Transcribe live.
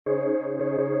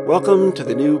Welcome to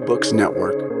the New Books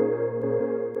Network.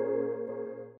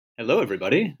 Hello,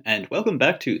 everybody, and welcome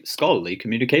back to Scholarly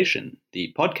Communication,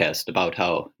 the podcast about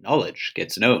how knowledge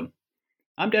gets known.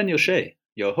 I'm Daniel Shea,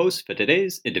 your host for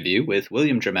today's interview with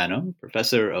William Germano,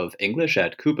 professor of English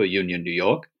at Cooper Union, New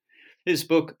York. His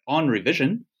book, On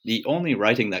Revision, The Only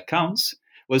Writing That Counts,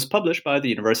 was published by the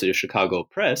University of Chicago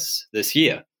Press this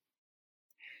year.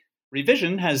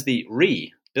 Revision has the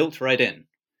re built right in.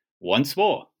 Once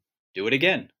more, do it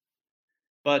again.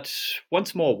 But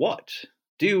once more what?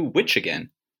 Do which again?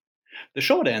 The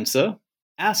short answer,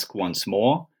 ask once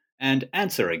more and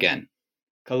answer again.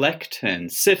 Collect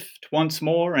and sift once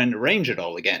more and arrange it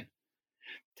all again.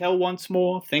 Tell once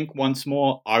more, think once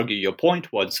more, argue your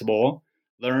point once more,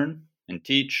 learn and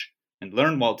teach and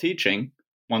learn while teaching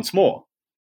once more.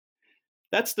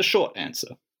 That's the short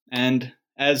answer. And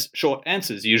as short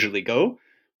answers usually go,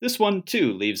 this one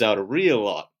too leaves out a real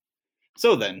lot.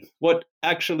 So then, what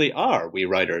actually are we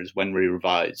writers when we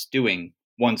revise, doing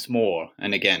once more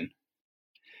and again?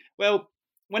 Well,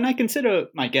 when I consider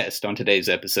my guest on today's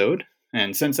episode,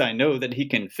 and since I know that he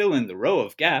can fill in the row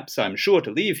of gaps I'm sure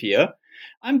to leave here,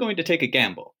 I'm going to take a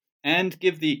gamble and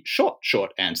give the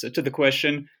short answer to the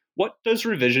question, what does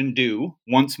revision do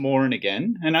once more and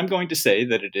again? And I'm going to say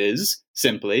that it is,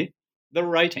 simply, the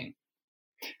writing.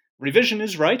 Revision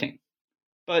is writing,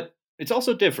 but it's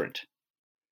also different.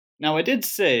 Now, I did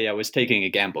say I was taking a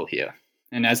gamble here,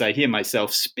 and as I hear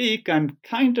myself speak, I'm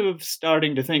kind of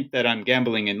starting to think that I'm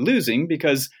gambling and losing,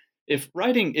 because if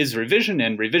writing is revision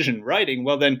and revision writing,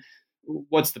 well then,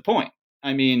 what's the point?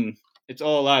 I mean, it's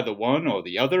all either one or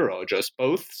the other, or just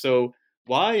both, so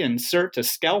why insert a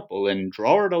scalpel and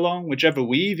draw it along whichever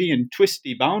weavy and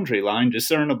twisty boundary line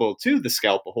discernible to the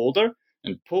scalpel holder,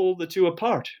 and pull the two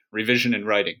apart, revision and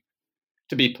writing?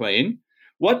 To be plain,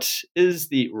 what is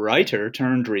the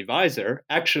writer-turned-reviser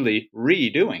actually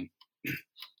redoing?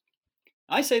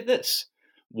 I say this.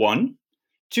 1.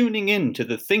 Tuning in to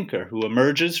the thinker who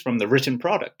emerges from the written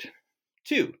product.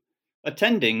 2.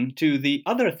 Attending to the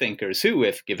other thinkers who,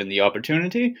 if given the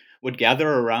opportunity, would gather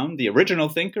around the original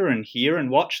thinker and hear and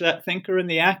watch that thinker in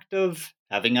the act of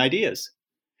having ideas.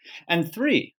 And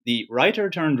 3, the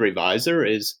writer-turned-reviser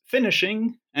is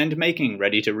finishing and making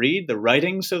ready-to-read the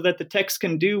writing so that the text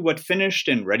can do what finished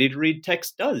and ready-to-read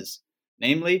text does,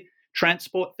 namely,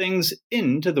 transport things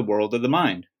into the world of the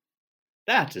mind.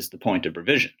 That is the point of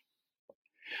revision.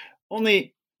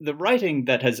 Only the writing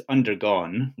that has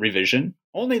undergone revision,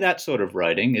 only that sort of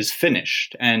writing is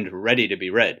finished and ready to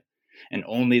be read. And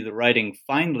only the writing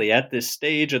finally at this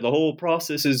stage of the whole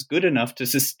process is good enough to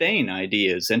sustain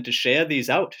ideas and to share these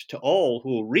out to all who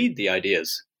will read the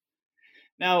ideas.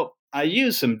 Now, I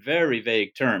use some very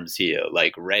vague terms here,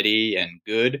 like ready and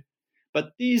good,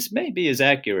 but these may be as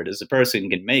accurate as a person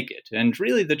can make it, and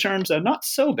really the terms are not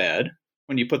so bad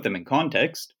when you put them in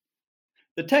context.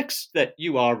 The text that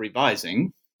you are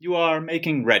revising, you are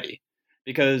making ready.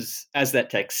 Because as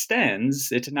that text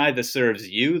stands, it neither serves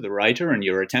you, the writer, in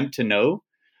your attempt to know,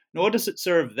 nor does it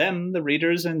serve them, the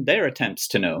readers, in their attempts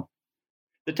to know.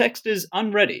 The text is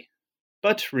unready,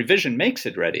 but revision makes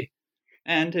it ready,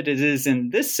 and it is in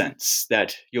this sense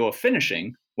that you're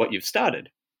finishing what you've started.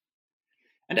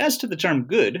 And as to the term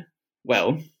good,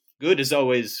 well, good is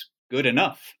always good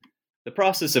enough. The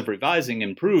process of revising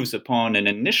improves upon an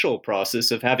initial process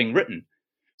of having written,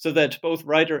 so that both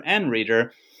writer and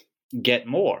reader get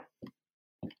more.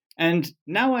 And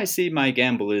now I see my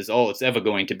gamble is all it's ever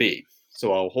going to be.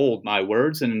 So I'll hold my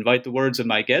words and invite the words of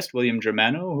my guest, William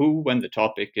Germano, who, when the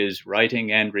topic is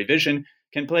writing and revision,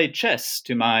 can play chess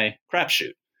to my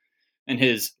crapshoot. In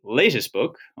his latest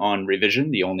book, On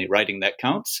Revision, The Only Writing That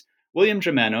Counts, William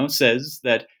Germano says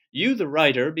that you, the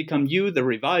writer, become you, the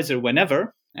reviser,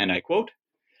 whenever, and I quote,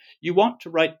 you want to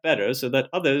write better so that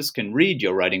others can read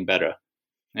your writing better.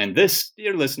 And this,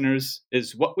 dear listeners,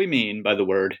 is what we mean by the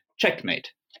word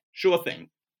checkmate. Sure thing.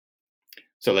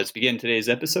 So let's begin today's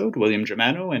episode. William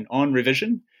Germano and On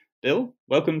Revision. Bill,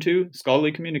 welcome to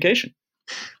Scholarly Communication.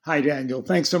 Hi, Daniel.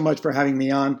 Thanks so much for having me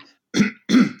on.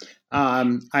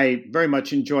 I very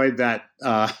much enjoyed that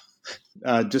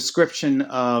description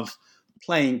of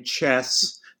playing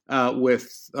chess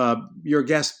with your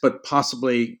guest, but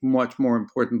possibly much more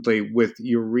importantly with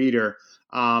your reader.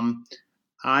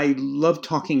 I love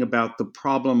talking about the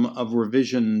problem of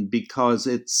revision because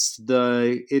it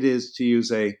is, to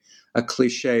use a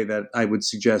cliche that I would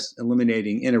suggest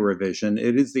eliminating in a revision.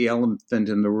 It is the elephant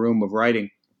in the room of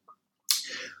writing.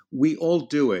 We all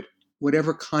do it.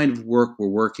 Whatever kind of work we're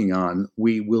working on,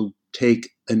 we will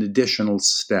take an additional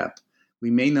step. We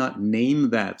may not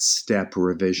name that step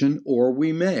revision, or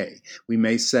we may. We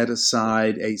may set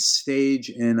aside a stage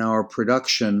in our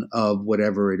production of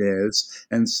whatever it is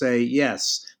and say,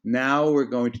 yes, now we're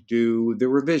going to do the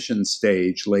revision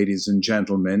stage, ladies and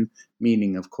gentlemen,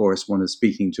 meaning, of course, one is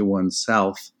speaking to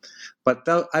oneself. But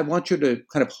I want you to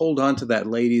kind of hold on to that,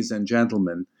 ladies and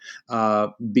gentlemen,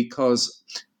 because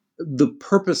the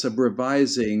purpose of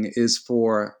revising is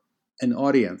for an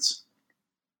audience,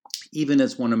 even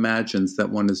as one imagines that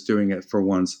one is doing it for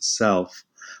one's self.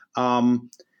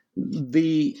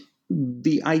 The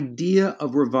idea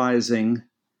of revising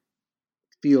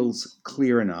feels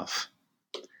clear enough.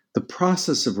 The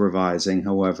process of revising,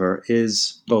 however,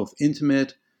 is both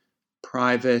intimate,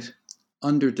 private,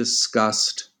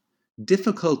 under-discussed,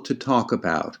 difficult to talk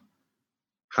about.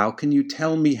 How can you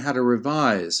tell me how to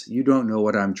revise? You don't know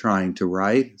what I'm trying to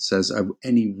write, says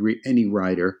any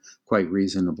writer quite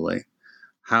reasonably.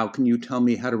 How can you tell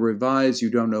me how to revise? You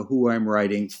don't know who I'm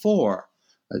writing for.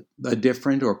 A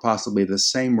different or possibly the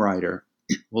same writer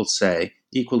will say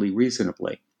equally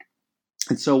reasonably.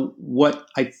 And so what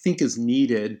I think is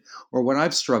needed, or what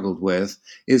I've struggled with,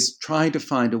 is trying to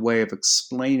find a way of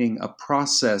explaining a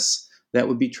process that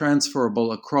would be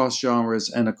transferable across genres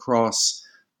and across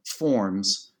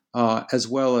forms, as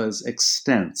well as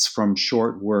extents from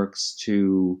short works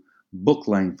to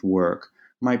book-length work.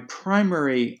 My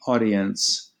primary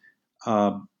audience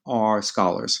are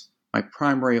scholars. My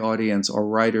primary audience are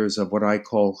writers of what I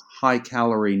call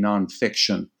high-calorie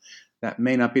nonfiction. That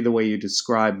may not be the way you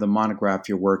describe the monograph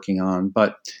you're working on,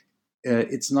 but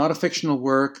it's not a fictional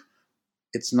work,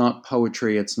 it's not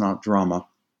poetry, it's not drama.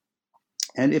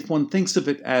 And if one thinks of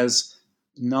it as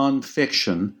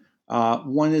nonfiction,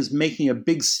 one is making a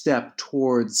big step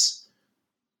towards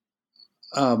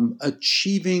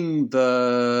achieving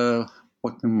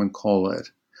what can one call it?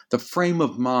 The frame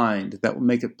of mind that will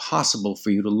make it possible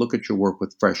for you to look at your work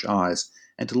with fresh eyes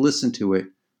and to listen to it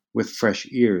with fresh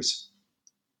ears.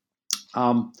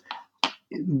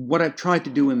 What I've tried to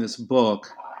do in this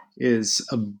book is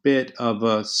a bit of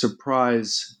a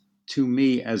surprise to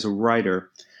me as a writer.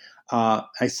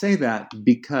 I say that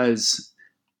because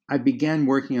I began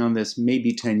working on this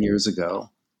maybe 10 years ago,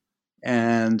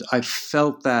 and I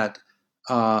felt that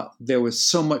there was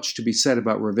so much to be said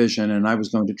about revision, and I was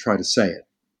going to try to say it.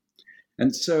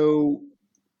 And so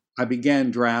I began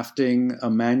drafting a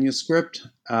manuscript,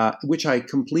 which I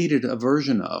completed a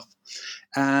version of.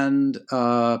 And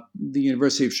the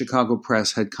University of Chicago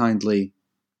Press had kindly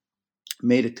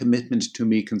made a commitment to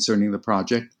me concerning the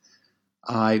project.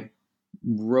 I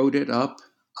wrote it up,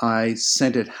 I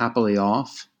sent it happily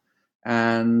off,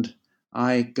 and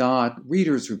I got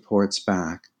readers' reports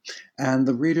back. And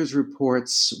the readers'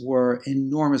 reports were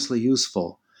enormously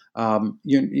useful.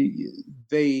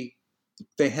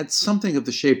 They had something of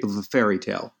the shape of a fairy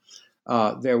tale.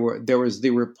 There was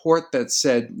the report that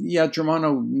said, yeah,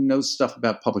 Germano knows stuff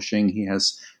about publishing. He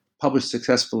has published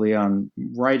successfully on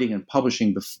writing and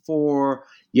publishing before.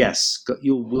 Yes,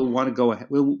 we'll want to go ahead.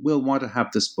 We'll want to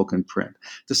have this book in print.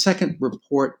 The second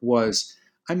report was,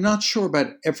 I'm not sure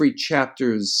about every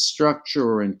chapter's structure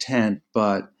or intent,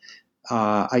 but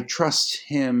I trust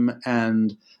him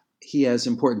and he has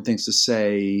important things to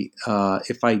say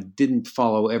if I didn't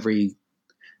follow every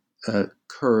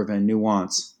curve and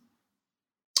nuance.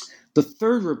 The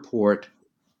third report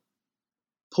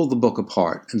pulled the book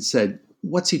apart and said,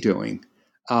 what's he doing?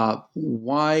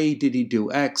 Why did he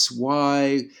do X?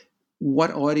 Why?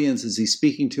 What audience is he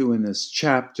speaking to in this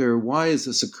chapter? Why does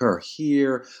this occur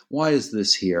here? Why is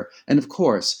this here? And of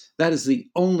course, that is the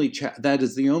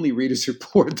only reader's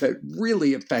report that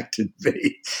really affected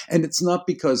me. And it's not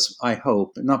because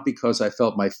not because I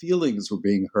felt my feelings were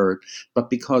being hurt,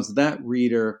 but because that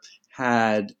reader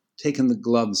had taken the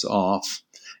gloves off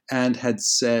and had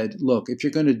said, look, if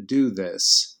you're going to do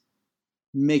this,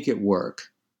 make it work.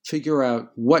 Figure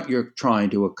out what you're trying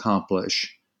to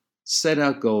accomplish. Set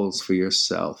out goals for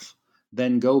yourself.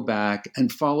 Then go back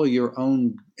and follow your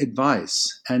own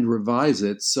advice and revise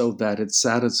it so that it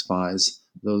satisfies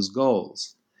those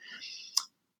goals.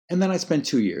 And then I spent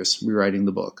 2 years rewriting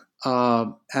the book,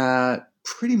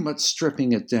 pretty much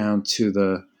stripping it down to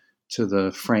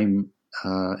the frame.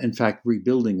 In fact,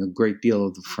 rebuilding a great deal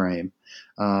of the frame.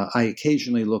 I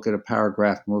occasionally look at a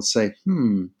paragraph and will say,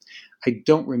 I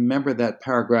don't remember that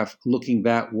paragraph looking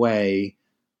that way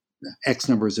X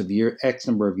number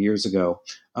of years ago,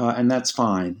 and that's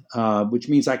fine. Which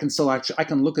means I can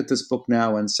look at this book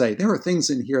now and say there are things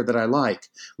in here that I like,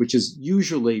 which is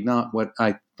usually not what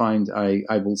I find I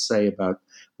will say about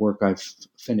work I've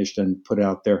finished and put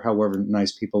out there, however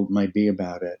nice people might be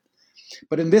about it.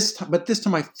 But this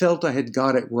time I felt I had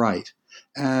got it right.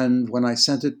 And when I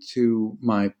sent it to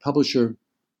my publisher,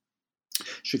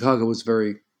 Chicago was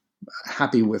very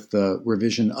happy with the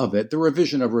revision of it. The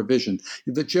revision of revision.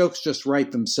 The jokes just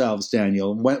write themselves,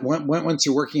 Daniel. Once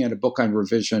you're working on a book on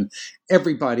revision,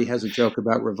 everybody has a joke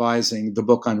about revising the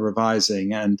book on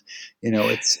revising, and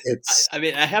it's. I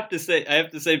mean, I have to say,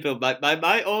 Phil,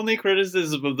 my only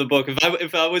criticism of the book,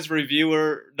 if I was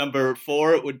reviewer number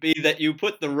 4, it would be that you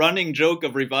put the running joke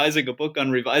of revising a book on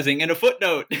revising in a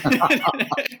footnote.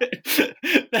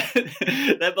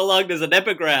 that belonged as an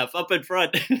epigraph up in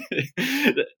front.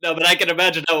 No, but I can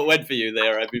imagine how it went for you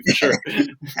there. I mean, for sure.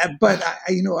 But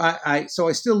I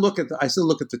still look at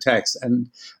the text, and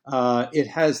it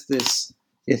has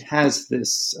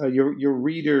this. Your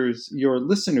readers, your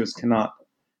listeners cannot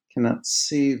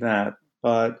see that,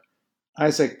 but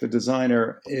Isaac, the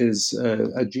designer, is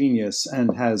a genius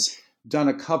and has done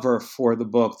a cover for the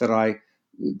book that I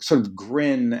sort of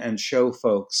grin and show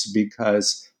folks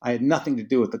because I had nothing to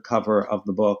do with the cover of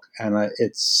the book, and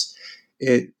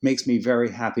it makes me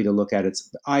very happy to look at it.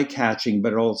 It's eye-catching,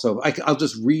 but also I'll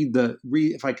just read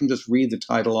if I can just read the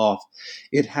title off.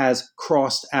 It has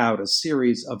crossed out a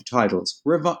series of titles: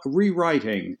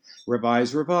 rewriting,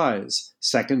 revise,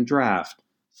 second draft,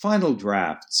 final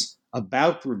drafts,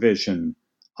 about revision,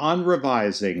 on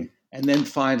revising, and then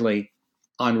finally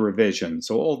on revision.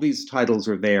 So all these titles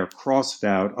are there, crossed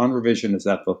out. On revision is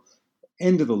at the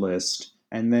end of the list.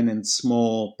 And then in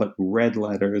small but red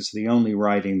letters, the only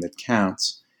writing that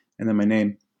counts, and then my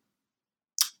name.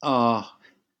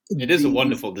 It is a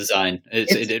wonderful design.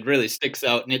 It really sticks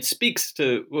out, and it speaks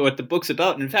to what the book's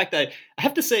about. And in fact, I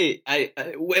have to say,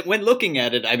 when looking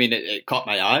at it, I mean, it caught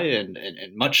my eye, and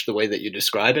much the way that you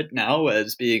describe it now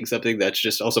as being something that's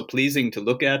just also pleasing to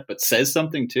look at, but says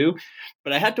something too.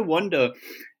 But I had to wonder.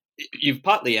 You've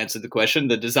partly answered the question.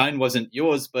 The design wasn't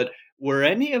yours, but were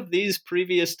any of these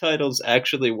previous titles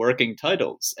actually working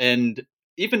titles? And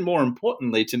even more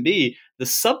importantly to me, the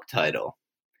subtitle.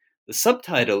 The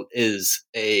subtitle is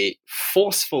a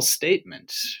forceful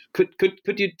statement. Could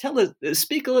you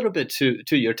speak a little bit to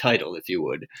your title, if you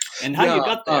would, and how you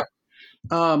got there?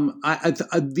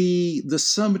 The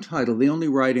subtitle, The Only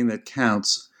Writing That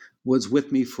Counts, was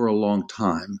with me for a long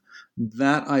time.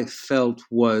 That I felt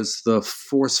was the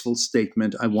forceful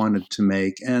statement I wanted to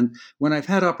make. And when I've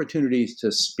had opportunities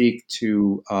to speak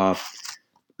to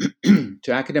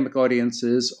to academic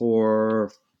audiences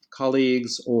or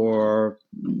colleagues, or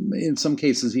in some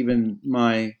cases even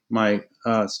my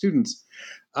students,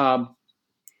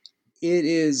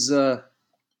 it's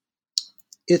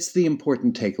the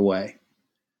important takeaway,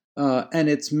 and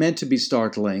it's meant to be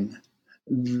startling.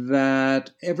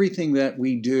 That everything that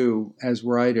we do as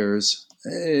writers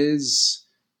is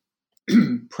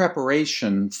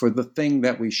preparation for the thing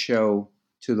that we show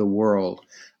to the world.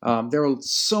 There are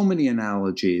so many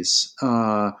analogies.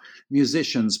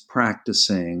 Musicians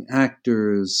practicing,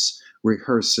 actors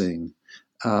rehearsing,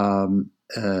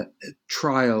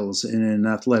 trials in an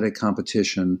athletic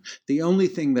competition. The only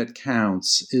thing that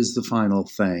counts is the final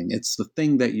thing. It's the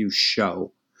thing that you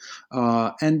show.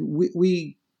 And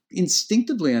we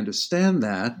instinctively understand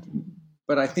that,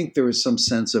 but I think there is some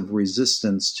sense of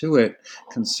resistance to it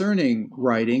concerning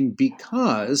writing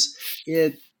because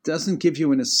it doesn't give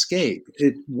you an escape.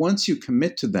 Once you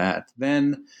commit to that,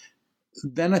 then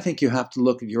I think you have to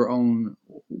look at your own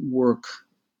work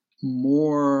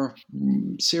more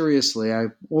seriously. I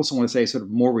also want to say sort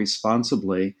of more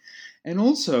responsibly, and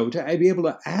also to be able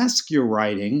to ask your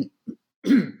writing,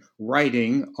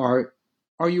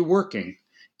 are you working?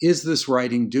 Is this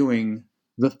writing doing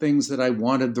the things that I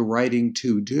wanted the writing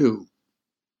to do?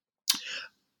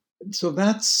 So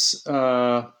that's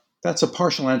a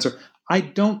partial answer. I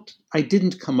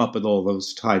didn't come up with all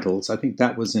those titles. I think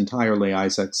that was entirely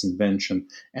Isaac's invention,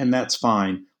 and that's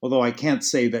fine. Although I can't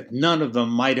say that none of them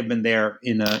might have been there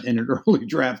in an early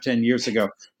draft 10 years ago.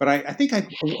 But I think I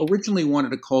originally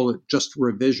wanted to call it just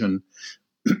Revision.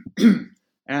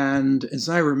 And as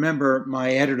I remember, my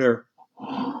editor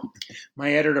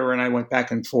and I went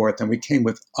back and forth, and we came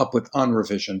up with On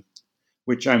Revision,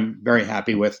 which I'm very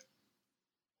happy with.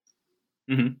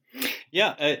 Mm-hmm.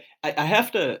 Yeah, I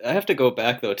have to go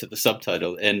back though to the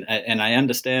subtitle, and I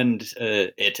understand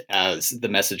it as the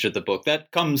message of the book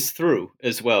that comes through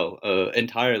as well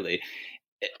entirely.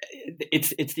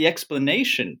 It's the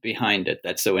explanation behind it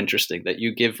that's so interesting that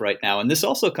you give right now, and this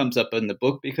also comes up in the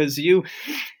book because you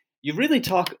really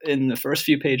talk in the first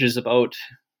few pages about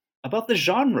about the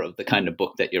genre of the kind of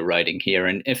book that you're writing here.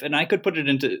 And if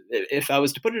I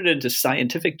was to put it into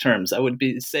scientific terms, I would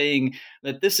be saying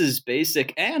that this is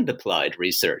basic and applied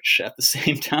research at the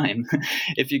same time,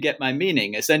 if you get my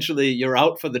meaning. Essentially, you're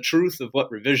out for the truth of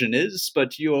what revision is,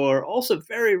 but you're also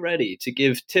very ready to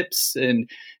give tips and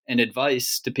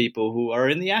advice to people who are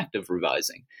in the act of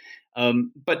revising.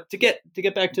 But to get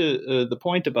back to the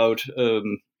point about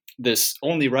this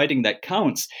only writing that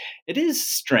counts, it is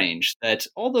strange that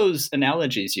all those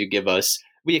analogies you give us,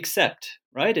 we accept,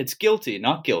 right? It's guilty,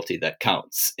 not guilty that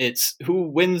counts. It's who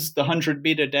wins the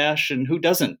 100-meter dash and who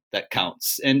doesn't that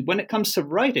counts. And when it comes to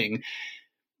writing,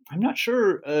 I'm not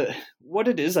sure what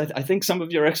it is. I think some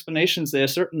of your explanations there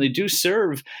certainly do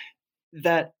serve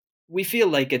that. We feel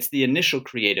like it's the initial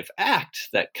creative act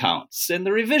that counts, and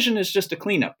the revision is just a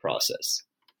cleanup process.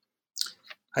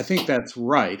 I think that's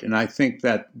right, and I think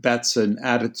that that's an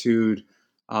attitude.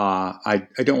 I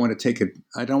don't want to take it.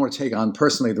 I don't want to take on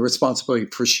personally the responsibility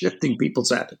for shifting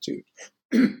people's attitude.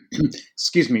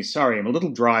 Excuse me. Sorry, I'm a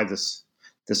little dry this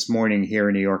morning here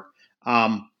in New York.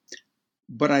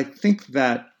 But I think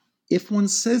that if one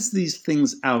says these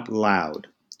things out loud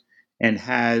and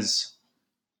has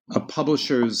a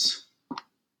publisher's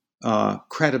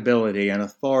credibility and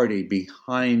authority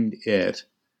behind it.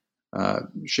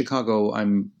 Chicago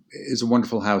is a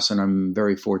wonderful house, and I'm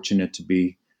very fortunate to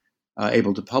be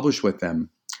able to publish with them.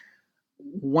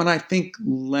 One, I think,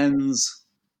 lends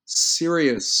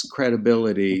serious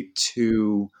credibility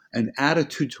to an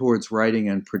attitude towards writing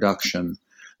and production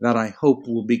that I hope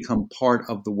will become part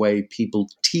of the way people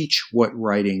teach what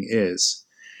writing is.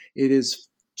 It is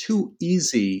too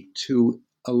easy to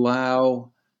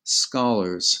allow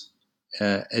scholars,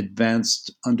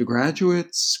 advanced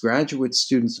undergraduates, graduate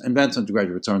students. Advanced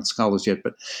undergraduates aren't scholars yet,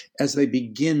 but as they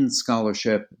begin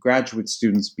scholarship, graduate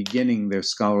students beginning their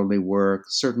scholarly work,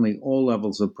 certainly all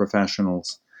levels of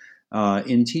professionals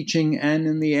in teaching and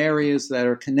in the areas that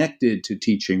are connected to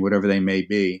teaching, whatever they may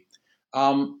be.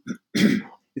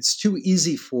 It's too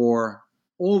easy for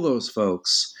all those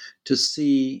folks to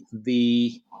see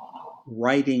the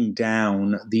writing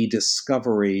down, the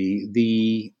discovery,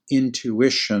 the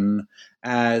intuition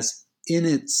as in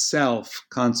itself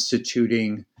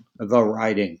constituting the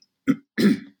writing.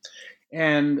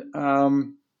 And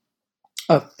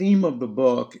a theme of the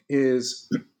book is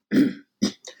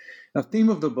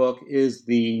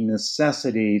the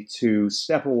necessity to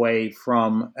step away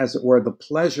from, as it were, the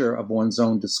pleasure of one's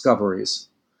own discoveries.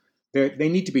 They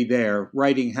need to be there.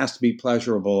 Writing has to be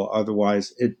pleasurable,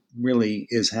 otherwise it really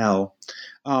is hell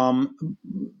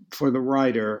for the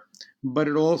writer. But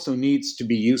it also needs to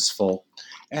be useful.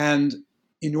 And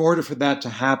in order for that to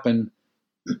happen,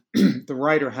 the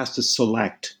writer has to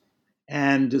select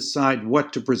and decide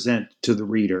what to present to the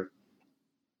reader.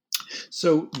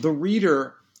 So the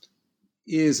reader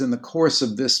is, in the course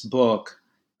of this book,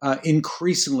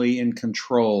 increasingly in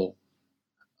control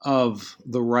of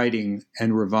the writing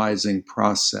and revising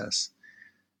process.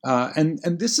 And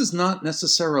this is not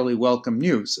necessarily welcome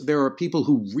news. There are people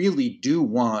who really do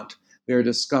want their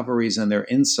discoveries and their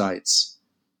insights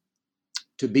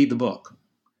to be the book.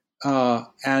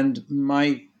 And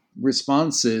my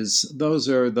response is those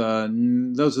are the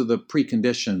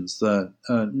preconditions,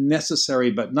 the necessary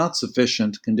but not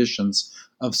sufficient conditions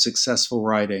of successful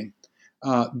writing.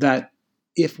 That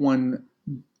if one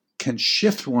can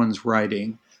shift one's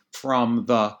writing from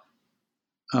the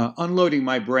unloading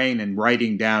my brain and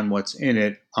writing down what's in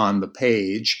it on the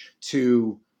page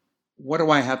to what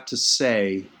do I have to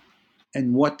say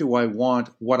and what do I want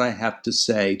what I have to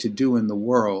say to do in the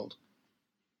world,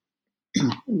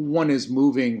 one is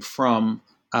moving from,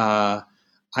 I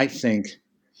think,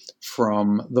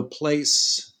 from the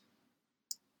place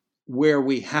where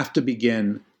we have to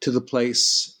begin to the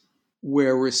place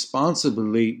where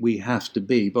responsibly we have to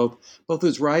be, both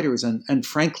as writers and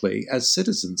frankly, as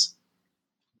citizens.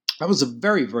 That was a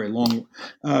very, very long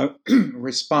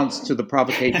response to the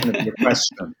provocation of your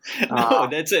question. No,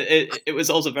 that's it. It was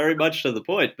also very much to the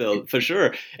point, Bill, for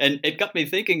sure. And it got me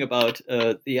thinking about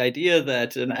the idea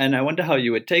that, and I wonder how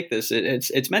you would take this.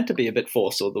 It's meant to be a bit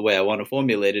forceful the way I want to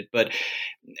formulate it, but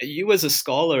you as a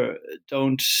scholar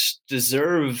don't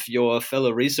deserve your fellow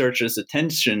researchers'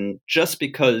 attention just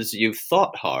because you've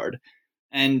thought hard.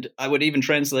 And I would even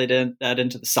translate that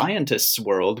into the scientist's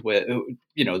world, where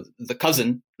the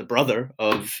cousin, the brother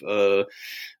of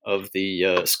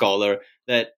the scholar,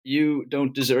 that you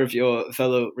don't deserve your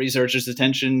fellow researchers'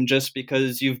 attention just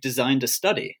because you've designed a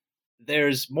study.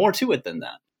 There's more to it than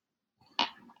that.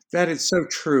 That is so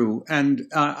true, and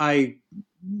I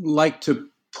like to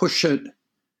push it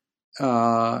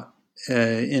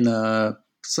in a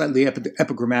slightly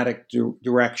epigrammatic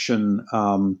direction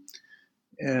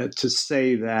to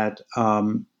say that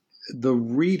the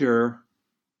reader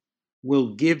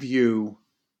will give you,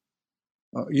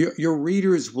 your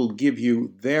readers will give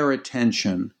you their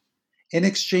attention in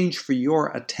exchange for your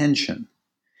attention.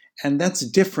 And that's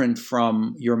different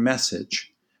from your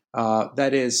message.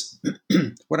 That is,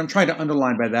 what I'm trying to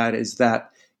underline by that is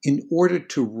that in order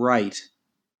to write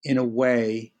in a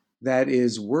way that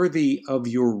is worthy of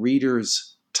your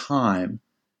reader's time,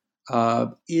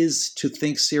 is to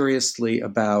think seriously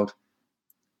about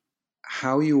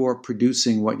how you are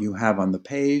producing what you have on the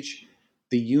page,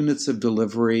 the units of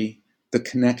delivery, the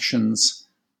connections,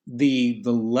 the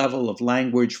level of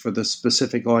language for the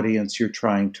specific audience you're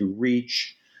trying to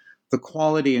reach, the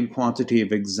quality and quantity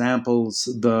of examples,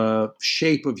 the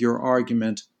shape of your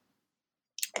argument,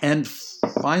 and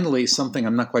finally, something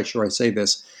I'm not quite sure I say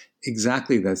this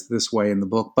exactly this way in the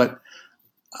book, but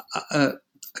a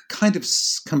kind of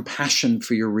compassion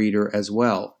for your reader as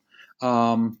well.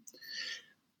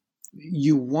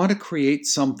 You want to create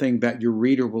something that your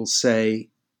reader will say,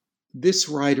 this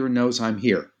writer knows I'm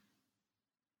here.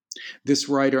 This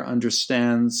writer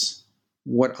understands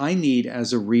what I need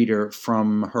as a reader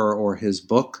from her or his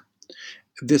book.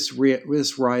 This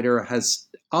writer has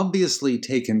obviously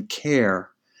taken care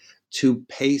to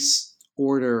pace,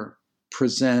 order,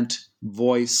 present,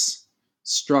 voice,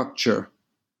 structure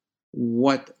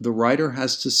what the writer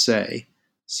has to say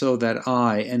so that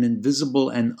I, an invisible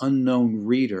and unknown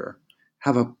reader,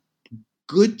 have a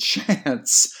good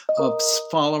chance of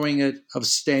following it, of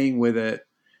staying with it,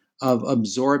 of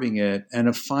absorbing it, and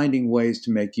of finding ways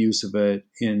to make use of it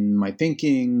in my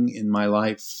thinking, in my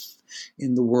life,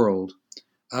 in the world.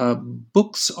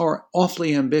 Books are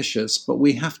awfully ambitious, but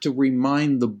we have to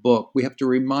remind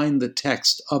the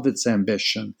text of its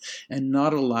ambition and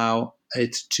not allow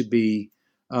it to be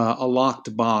a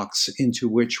locked box into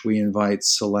which we invite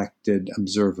selected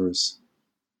observers.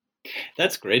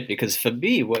 That's great, because for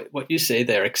me, what you say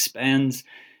there expands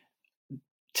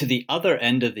to the other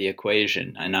end of the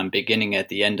equation, and I'm beginning at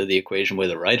the end of the equation where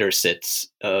the writer sits,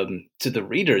 to the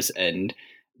reader's end,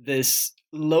 this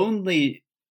lonely,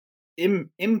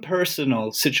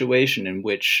 impersonal situation in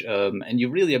which, and you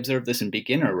really observe this in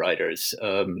beginner writers,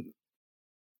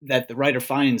 that the writer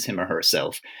finds him or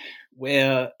herself,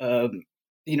 where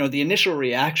the initial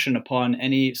reaction upon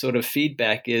any sort of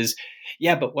feedback is,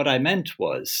 yeah, but what I meant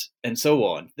was, and so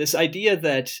on. This idea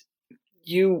that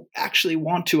you actually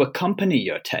want to accompany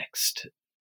your text.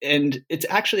 And it's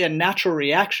actually a natural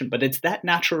reaction, but it's that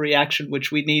natural reaction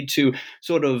which we need to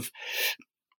sort of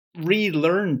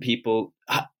relearn people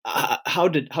how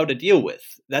to deal with.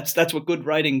 That's what good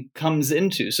writing comes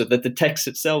into, so that the text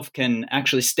itself can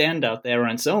actually stand out there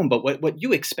on its own. But what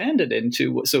you expanded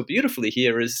into so beautifully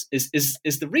here is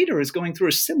the reader is going through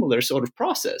a similar sort of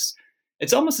process.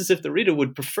 It's almost as if the reader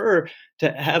would prefer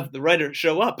to have the writer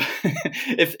show up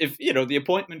if the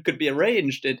appointment could be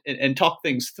arranged and talk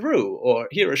things through, or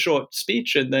hear a short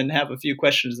speech and then have a few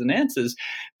questions and answers.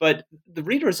 But the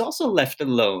reader is also left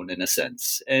alone in a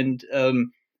sense. And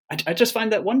I just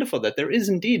find that wonderful, that there is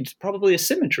indeed probably a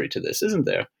symmetry to this, isn't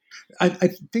there? I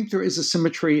think there is a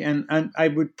symmetry, and I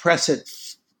would press it.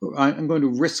 I'm going to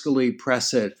riskily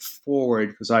press it forward,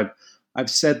 because I've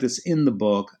said this in the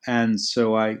book, and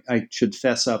so I should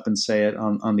fess up and say it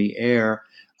on the air.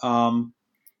 It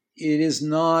is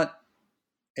not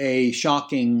a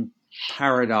shocking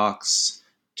paradox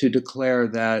to declare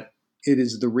that it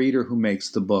is the reader who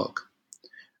makes the book.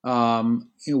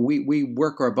 We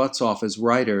work our butts off as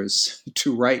writers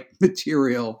to write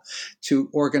material, to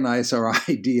organize our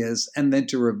ideas, and then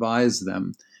to revise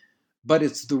them. But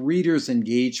it's the reader's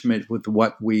engagement with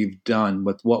what we've done,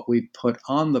 with what we put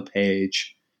on the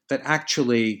page, that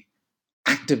actually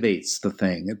activates the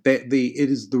thing. It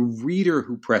is the reader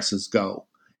who presses go.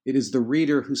 It is the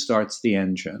reader who starts the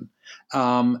engine.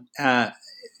 That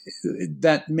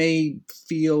may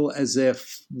feel as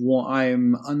if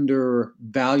I'm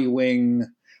undervaluing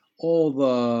all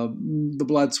the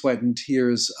blood, sweat, and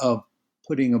tears of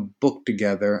putting a book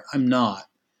together. I'm not.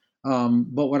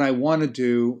 But what I want to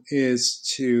do is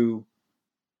to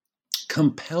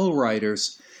compel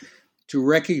writers to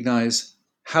recognize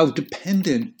how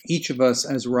dependent each of us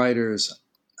as writers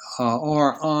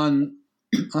are on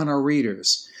our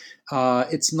readers.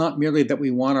 It's not merely that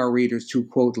we want our readers to,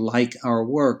 quote, like our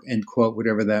work, end quote,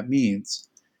 whatever that means.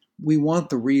 We want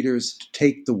the readers to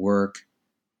take the work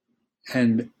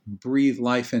and breathe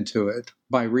life into it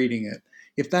by reading it.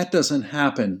 If that doesn't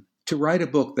happen, to write a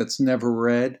book that's never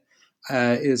read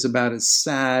is about as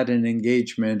sad an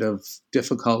engagement of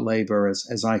difficult labor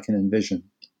as I can envision.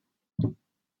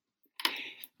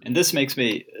 And this makes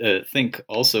me think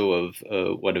also of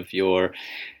one of your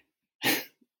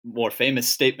more famous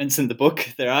statements in the book.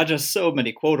 There are just so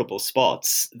many quotable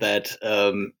spots that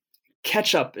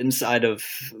catch up inside of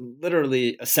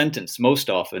literally a sentence most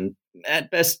often,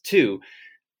 at best two,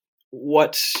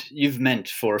 what you've meant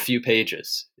for a few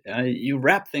pages. You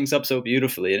wrap things up so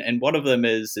beautifully, and one of them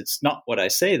is, "It's not what I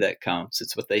say that counts;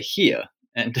 it's what they hear."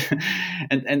 And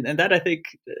and that, I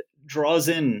think, draws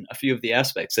in a few of the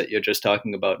aspects that you're just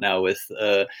talking about now, with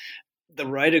the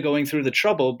writer going through the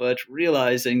trouble, but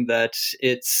realizing that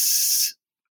it's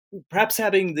perhaps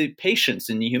having the patience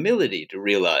and the humility to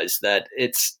realize that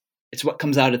it's what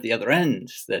comes out at the other end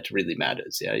that really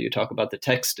matters. Yeah, you talk about the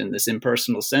text in this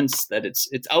impersonal sense, that it's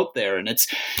out there, and it's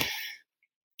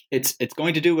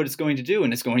going to do what it's going to do,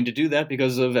 and it's going to do that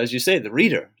because of, as you say, the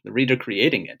reader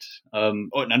creating it.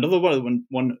 Another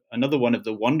one of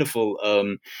the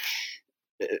wonderful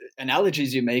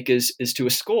analogies you make is to a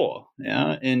score,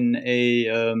 yeah, in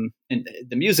the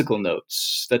musical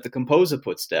notes that the composer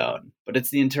puts down, but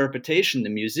it's the interpretation the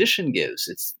musician gives.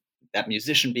 It's that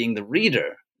musician being the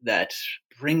reader that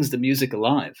brings the music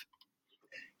alive.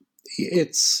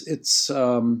 It's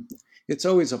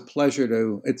always a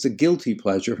pleasure it's a guilty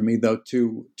pleasure for me, though,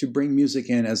 to bring music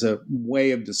in as a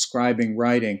way of describing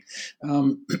writing.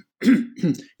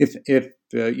 If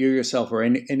you yourself or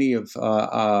any of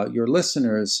your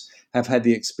listeners have had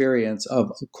the experience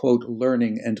of, quote,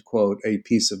 learning, end quote, a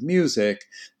piece of music,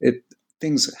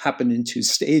 things happen in two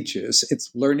stages. It's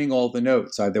learning all the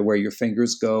notes, either where your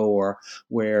fingers go or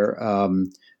where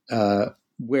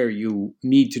you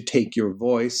need to take your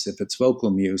voice if it's vocal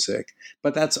music,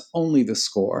 but that's only the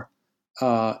score.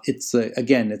 It's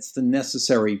the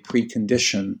necessary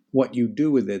precondition. What you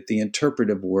do with it, the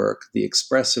interpretive work, the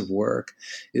expressive work,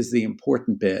 is the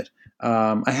important bit.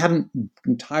 I haven't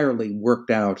entirely worked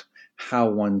out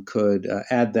how one could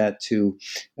add that to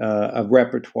a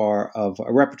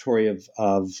repertory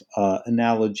of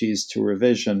analogies to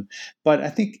revision, but I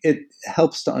think it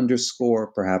helps to underscore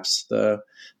perhaps the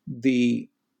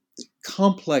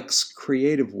complex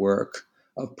creative work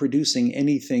of producing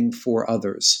anything for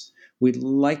others. We'd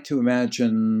like to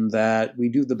imagine that we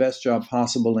do the best job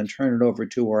possible and turn it over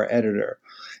to our editor.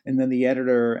 And then the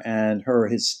editor and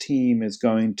his team is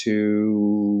going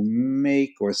to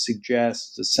make or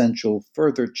suggest essential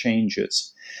further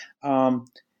changes.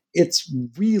 It's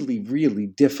really, really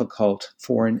difficult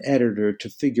for an editor to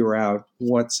figure out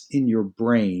what's in your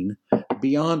brain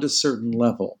beyond a certain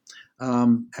level.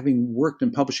 Having worked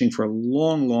in publishing for a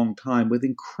long, long time with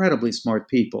incredibly smart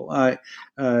people,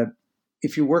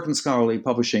 if you work in scholarly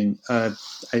publishing, I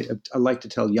like to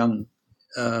tell young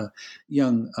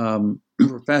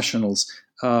professionals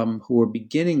who are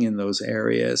beginning in those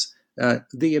areas,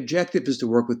 the objective is to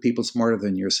work with people smarter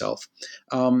than yourself,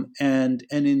 and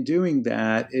in doing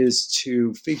that is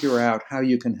to figure out how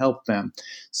you can help them.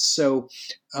 So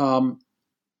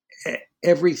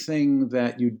everything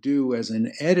that you do as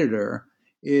an editor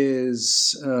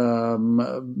is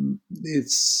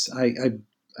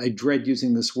I dread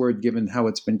using this word given how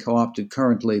it's been co-opted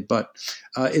currently, but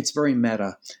it's very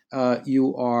meta.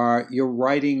 You're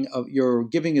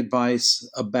giving advice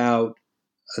about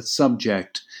a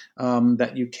subject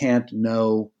that you can't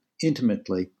know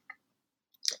intimately,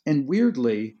 and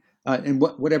weirdly, in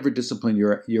whatever discipline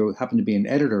you happen to be an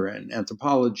editor in,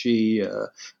 anthropology,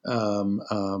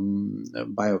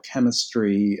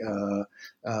 biochemistry,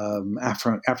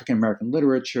 African American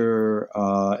literature,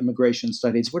 immigration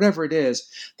studies, whatever it is,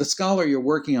 the scholar you're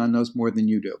working on knows more than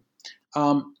you do.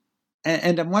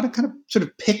 And I want to kind of sort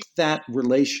of pick that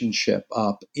relationship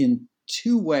up in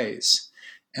two ways.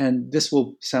 And this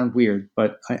will sound weird,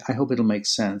 but I hope it'll make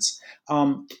sense.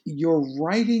 You're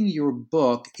writing your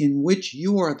book in which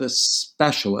you are the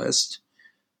specialist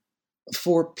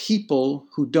for people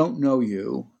who don't know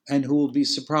you and who will be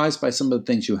surprised by some of the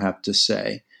things you have to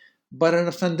say. But at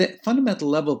a fundamental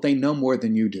level, they know more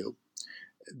than you do.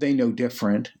 They know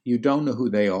different. You don't know who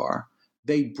they are.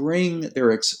 They bring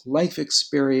their life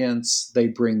experience, they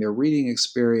bring their reading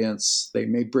experience, they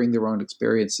may bring their own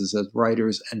experiences as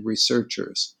writers and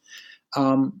researchers.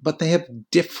 But they have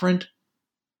different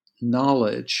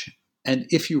knowledge. And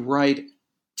if you write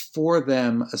for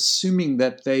them, assuming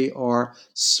that they are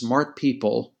smart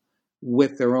people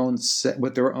with their own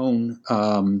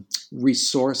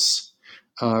resources,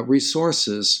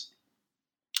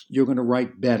 you're going to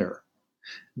write better.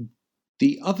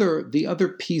 The other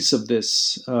piece of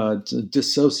this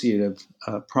dissociative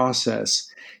process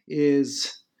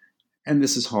is, and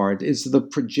this is hard, is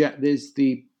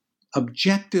the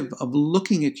objective of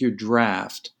looking at your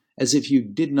draft as if you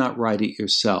did not write it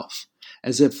yourself,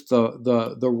 as if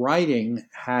the writing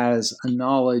has a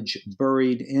knowledge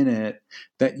buried in it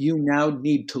that you now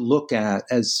need to look at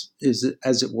as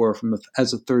it were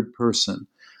as a third person.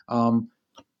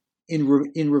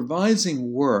 In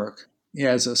revising work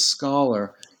as a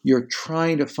scholar, you're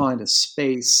trying to find a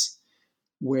space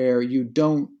where you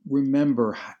don't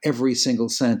remember every single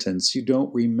sentence, you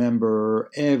don't remember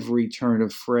every turn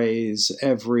of phrase,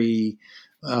 every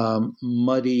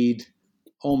muddied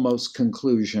almost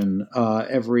conclusion,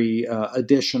 every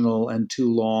additional and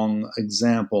too long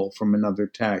example from another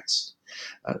text.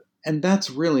 And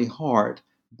that's really hard.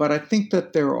 But I think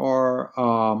that there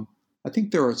are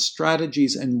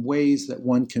strategies and ways that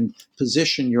one can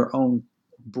position your own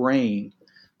brain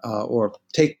or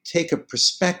take a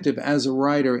perspective as a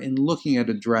writer in looking at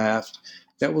a draft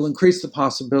that will increase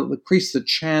the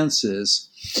chances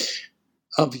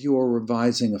of your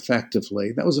revising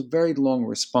effectively. That was a very long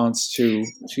response to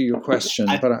your question,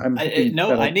 but I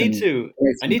need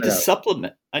to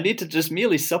supplement. I need to just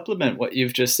merely supplement what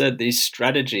you've just said. These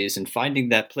strategies and finding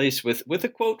that place with a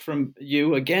quote from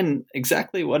you again.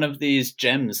 Exactly one of these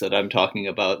gems that I'm talking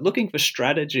about. Looking for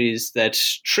strategies that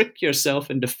trick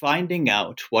yourself into finding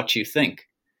out what you think.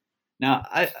 Now,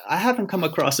 I haven't come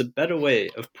across a better way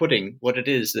of putting what it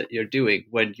is that you're doing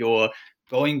when you're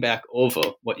going back over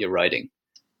what you're writing.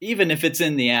 Even if it's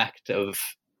in the act of,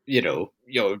 you're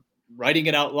writing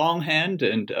it out longhand,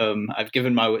 and I've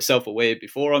given myself away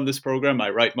before on this program. I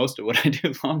write most of what I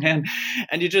do longhand,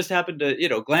 and you just happen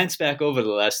to, glance back over the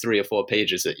last 3 or 4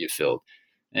 pages that you filled.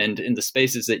 And in the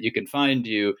spaces that you can find,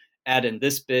 you add in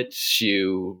this bit,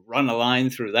 you run a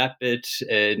line through that bit,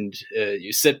 and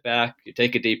you sit back, you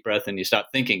take a deep breath, and you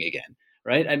start thinking again,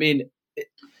 right? I mean,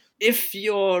 if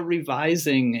you're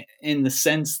revising in the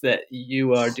sense that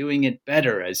you are doing it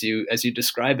better as you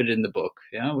describe it in the book,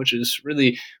 which is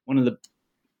really one of the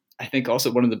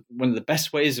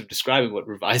best ways of describing what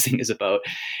revising is about,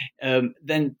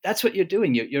 then that's what you're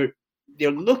doing.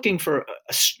 You're looking for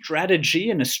a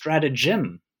strategy and a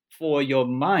stratagem for your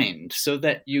mind so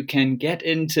that you can get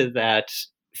into that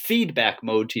feedback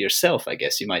mode to yourself, I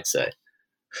guess you might say.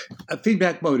 A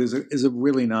feedback mode is a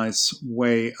really nice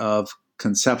way of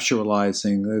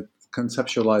conceptualizing it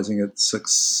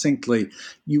succinctly.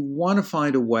 You want to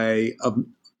find a way of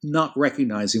not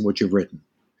recognizing what you've written,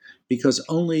 because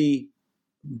only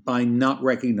by not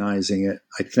recognizing it,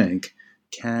 I think,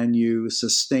 can you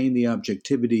sustain the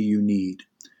objectivity you need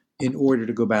in order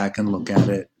to go back and look at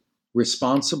it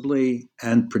responsibly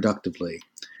and productively.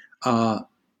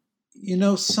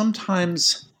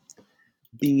 Sometimes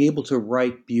being able to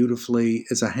write beautifully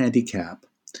is a handicap.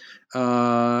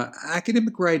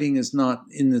 Academic writing is not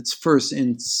in its first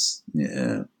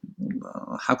how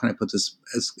can I put this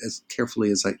as carefully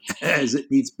as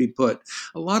it needs to be put?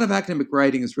 A lot of academic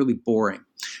writing is really boring,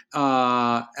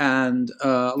 and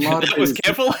a lot that of it was is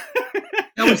careful.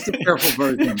 That was the careful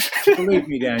version. Believe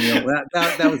me, Daniel,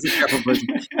 that was the careful version.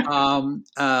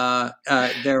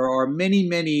 There are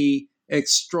many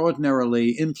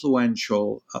extraordinarily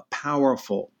influential,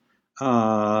 powerful,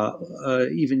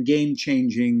 even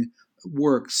game-changing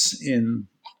works in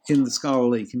the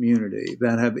scholarly community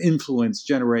that have influenced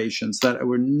generations that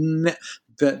were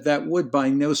that would by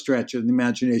no stretch of the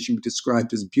imagination be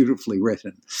described as beautifully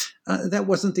written. That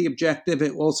wasn't the objective.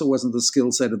 It also wasn't the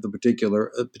skill set of the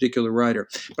particular writer.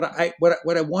 But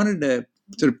what I wanted to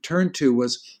sort of turn to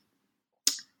was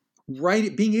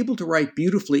being able to write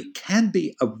beautifully can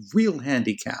be a real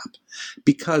handicap,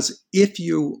 because if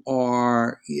you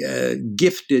are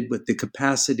gifted with the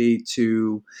capacity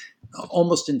to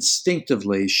almost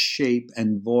instinctively shape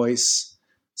and voice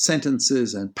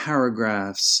sentences and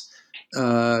paragraphs,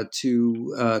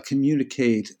 to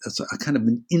communicate a kind of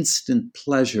an instant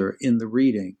pleasure in the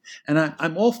reading. And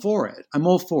I'm all for it.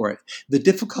 The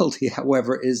difficulty,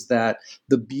 however, is that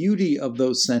the beauty of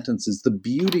those sentences, the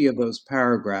beauty of those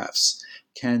paragraphs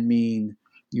can mean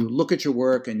you look at your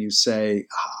work and you say,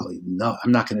 oh, no,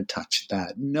 I'm not going to touch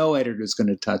that. No editor is going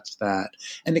to touch that.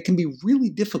 And it can be really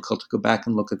difficult to go back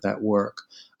and look at that work.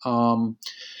 The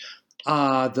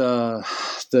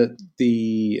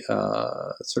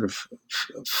sort of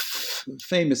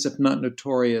famous, if not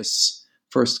notorious,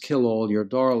 first kill all your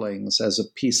darlings as a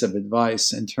piece of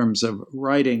advice in terms of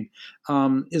writing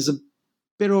is a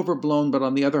bit overblown, but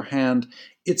on the other hand,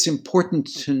 it's important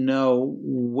to know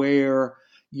where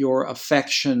your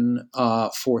affection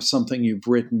for something you've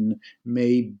written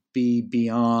may be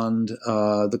beyond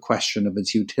the question of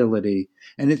its utility.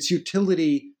 And its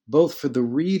utility both for the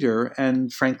reader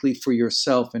and, frankly, for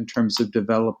yourself in terms of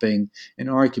developing an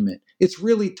argument. It's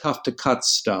really tough to cut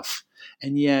stuff.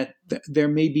 and yet there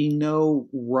may be no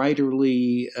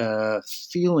writerly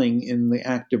feeling in the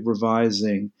act of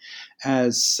revising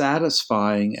as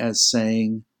satisfying as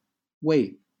saying,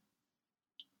 wait,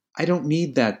 I don't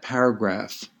need that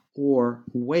paragraph, or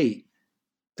wait,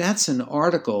 that's an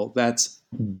article that's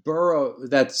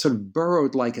sort of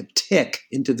burrowed like a tick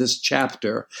into this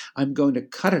chapter. I'm going to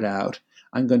cut it out.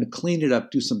 I'm going to clean it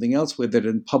up, do something else with it,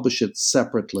 and publish it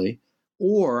separately.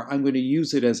 Or I'm going to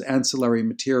use it as ancillary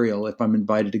material if I'm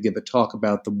invited to give a talk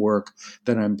about the work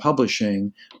that I'm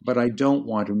publishing, but I don't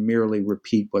want to merely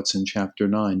repeat what's in chapter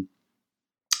 9.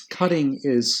 Cutting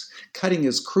is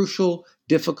crucial,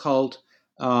 difficult,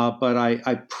 but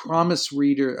I promise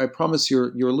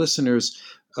your listeners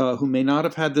who may not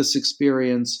have had this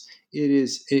experience, it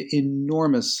is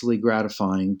enormously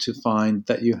gratifying to find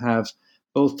that you have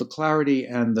both the clarity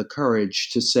and the courage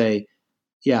to say,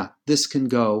 yeah, this can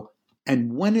go.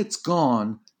 And when it's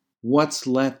gone, what's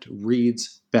left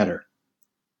reads better.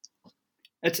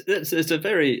 It's a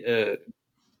very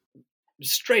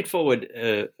straightforward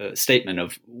statement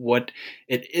of what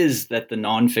it is that the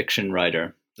nonfiction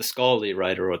writer, the scholarly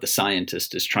writer, or the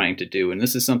scientist is trying to do. And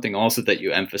this is something also that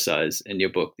you emphasize in your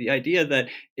book, the idea that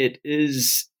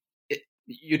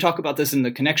you talk about this in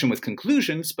the connection with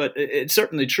conclusions, but it's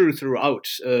certainly true throughout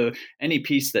any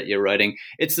piece that you're writing.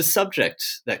 It's the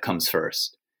subject that comes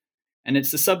first. And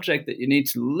it's the subject that you need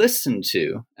to listen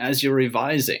to as you're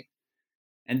revising.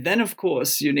 And then, of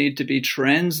course, you need to be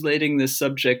translating this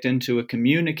subject into a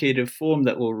communicative form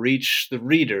that will reach the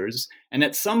readers. And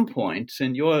at some point,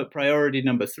 and your priority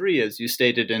number 3, as you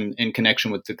stated in connection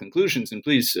with the conclusions, and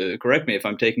please correct me if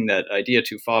I'm taking that idea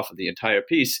too far for the entire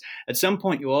piece, at some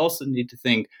point you also need to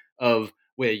think of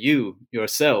where you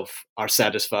yourself are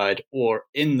satisfied, or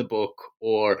in the book,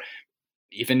 or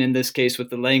even in this case with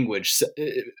the language,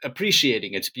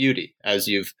 appreciating its beauty as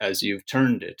you've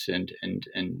turned it and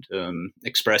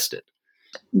expressed it.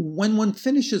 When one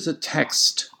finishes a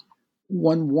text,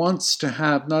 one wants to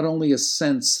have not only a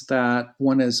sense that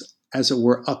one has, as it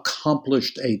were,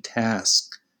 accomplished a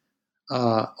task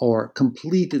or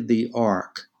completed the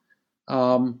arc,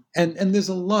 and there's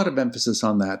a lot of emphasis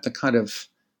on that, the kind of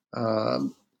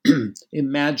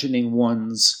imagining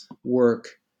one's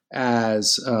work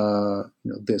as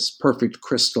this perfect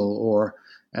crystal, or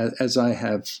as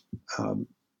I've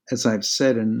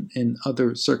said in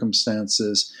other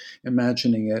circumstances,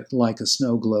 imagining it like a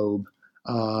snow globe,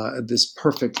 this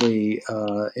perfectly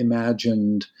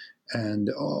imagined and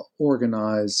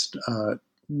organized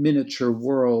miniature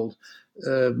world,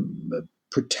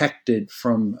 protected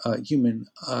from human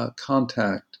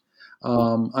contact.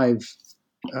 I've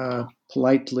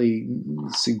politely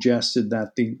suggested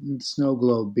that the snow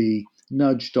globe be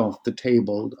nudged off the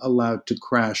table, allowed to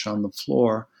crash on the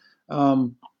floor,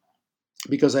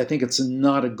 because I think it's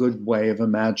not a good way of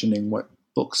imagining what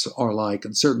books are like,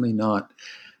 and certainly not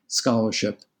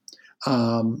scholarship,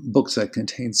 books that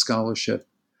contain scholarship.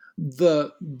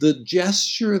 The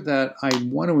gesture that I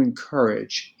want to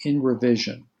encourage in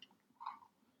revision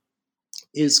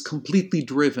is completely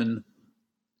driven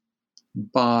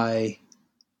by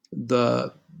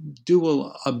the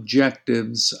dual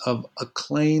objectives of a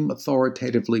claim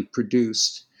authoritatively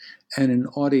produced and an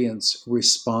audience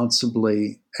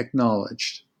responsibly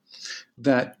acknowledged.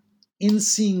 That in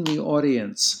seeing the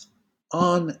audience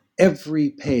on every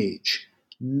page,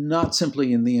 not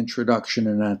simply in the introduction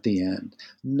and at the end,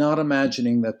 not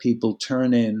imagining that people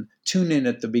tune in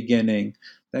at the beginning,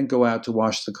 then go out to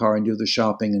wash the car and do the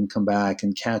shopping and come back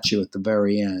and catch you at the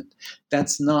very end.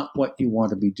 That's not what you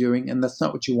want to be doing, and that's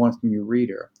not what you want from your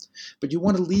reader. But you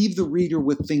want to leave the reader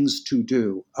with things to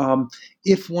do.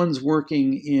 If one's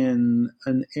working in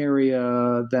an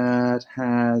area that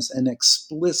has an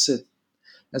explicit,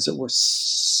 as it were,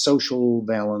 social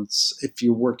valence, if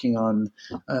you're working on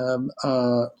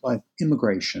like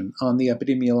immigration, on the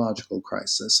epidemiological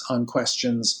crisis, on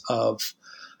questions of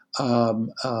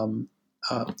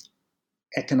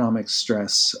economic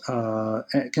stress,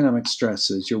 economic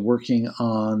stresses, you're working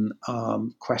on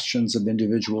questions of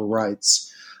individual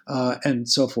rights, and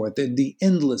so forth. The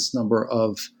endless number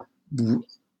of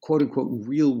quote unquote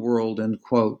real world end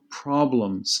quote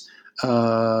problems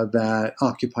that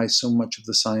occupy so much of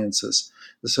the sciences,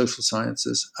 the social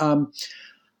sciences.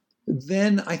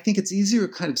 Then I think it's easier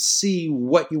to kind of see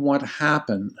what you want to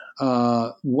happen,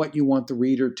 what you want the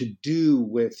reader to do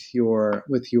with your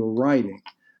writing.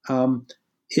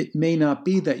 It may not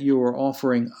be that you are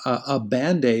offering a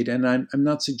Band-Aid, and I'm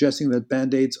not suggesting that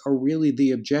Band-Aids are really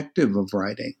the objective of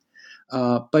writing,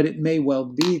 but it may well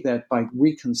be that by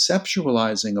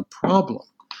reconceptualizing a problem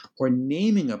or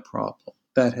naming a problem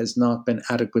that has not been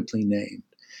adequately named,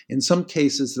 In some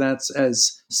cases, that's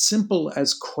as simple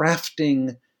as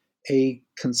crafting a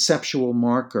conceptual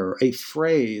marker, a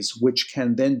phrase which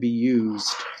can then be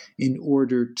used in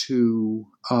order to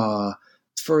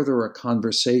further a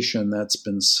conversation that's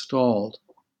been stalled.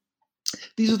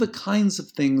 These are the kinds of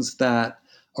things that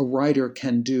a writer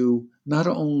can do not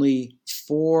only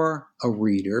for a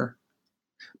reader,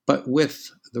 but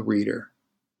with the reader.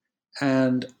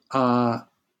 And I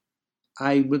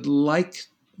would like,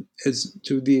 as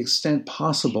to the extent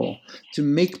possible, to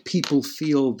make people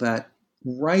feel that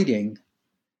writing,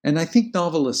 and I think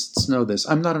novelists know this.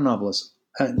 I'm not a novelist.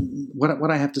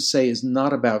 What I have to say is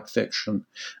not about fiction.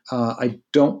 I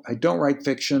don't write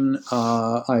fiction.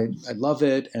 I love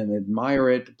it and admire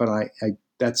it, but I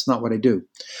that's not what I do.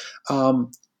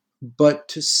 But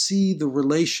to see the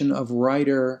relation of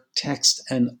writer, text,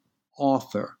 and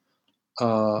author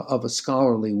of a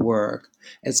scholarly work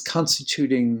as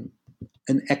constituting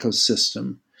an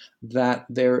ecosystem, that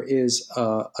there is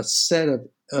a set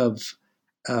of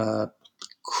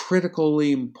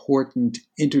critically important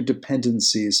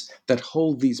interdependencies that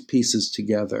hold these pieces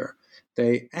together.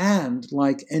 And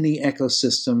like any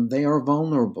ecosystem, they are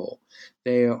vulnerable.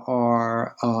 They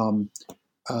are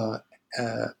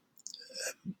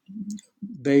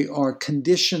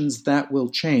conditions that will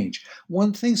change.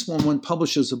 One thinks when one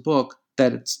publishes a book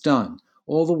that it's done.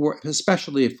 All the work,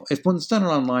 especially if one's done it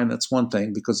online, that's one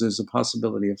thing, because there's a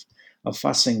possibility of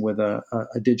fussing with a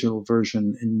digital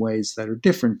version in ways that are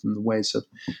different from the ways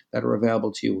that are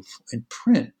available to you in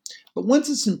print. But once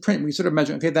it's in print, we sort of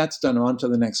imagine, okay, that's done, on to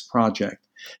the next project.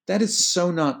 That is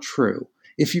so not true.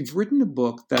 If you've written a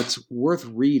book that's worth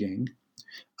reading,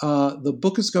 the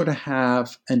book is going to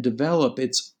have and develop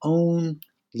its own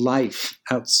life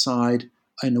outside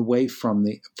and away from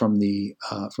the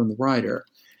writer.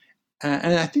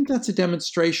 And I think that's a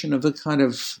demonstration of the kind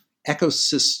of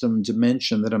ecosystem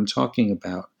dimension that I'm talking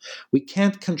about. We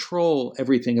can't control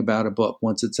everything about a book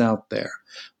once it's out there.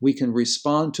 We can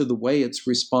respond to the way it's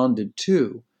responded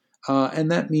to. And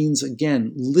that means,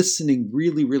 again, listening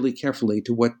really, really carefully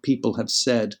to what people have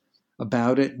said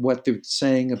about it, what they're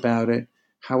saying about it,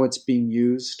 how it's being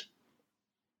used.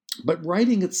 But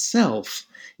writing itself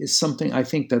is something I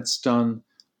think that's done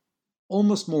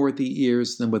almost more with the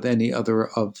ears than with any other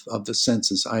of the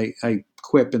senses. I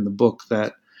quip in the book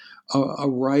that a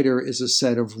writer is a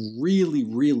set of really,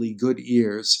 really good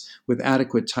ears with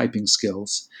adequate typing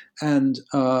skills. And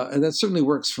that certainly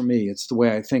works for me. It's the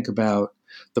way I think about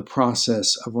the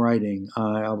process of writing.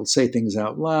 I will say things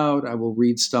out loud. I will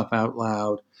read stuff out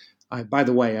loud. By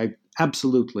the way, I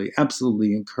absolutely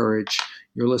encourage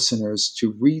your listeners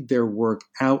to read their work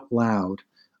out loud,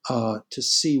 to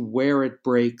see where it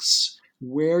breaks,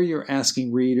 where you're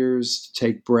asking readers to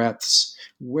take breaths,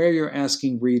 where you're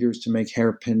asking readers to make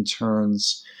hairpin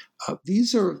turns.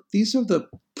 These are the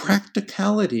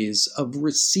practicalities of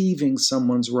receiving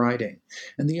someone's writing.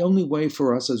 And the only way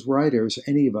for us as writers,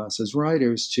 any of us as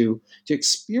writers, to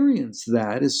experience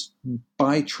that is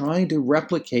by trying to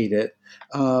replicate it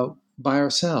by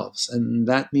ourselves. And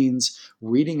that means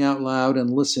reading out loud and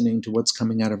listening to what's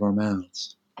coming out of our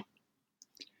mouths.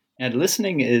 And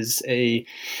listening is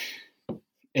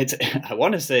it's I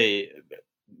want to say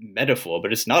metaphor,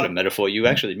 but it's not a metaphor. You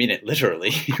actually mean it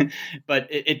literally. But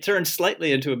it turns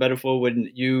slightly into a metaphor when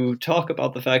you talk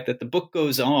about the fact that the book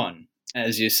goes on,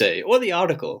 as you say, or the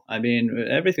article. I mean,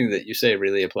 everything that you say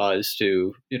really applies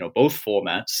to, both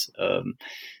formats.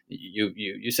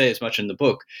 You say as much in the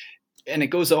book. And it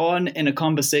goes on in a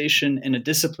conversation in a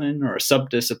discipline or a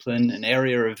subdiscipline, an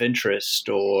area of interest,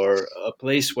 or a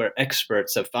place where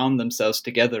experts have found themselves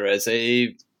together as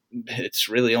it's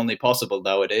really only possible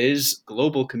nowadays,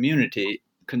 global community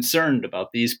concerned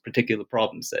about these particular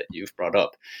problems that you've brought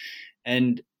up.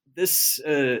 And this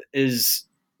is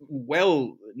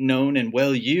well known and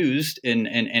well used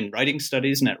in writing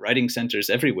studies and at writing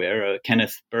centers everywhere.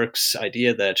 Kenneth Burke's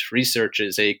idea that research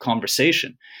is a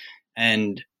conversation,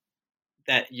 and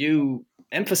that you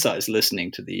emphasize listening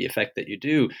to the effect that you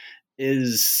do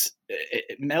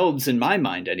it melds in my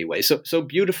mind anyway, so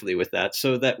beautifully with that,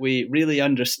 so that we really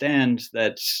understand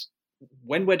that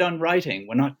when we're done writing,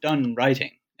 we're not done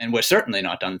writing, and we're certainly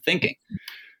not done thinking.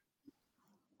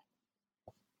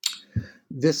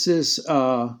 This is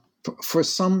for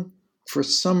some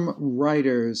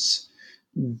writers,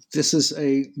 this is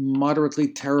a moderately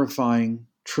terrifying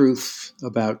truth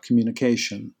about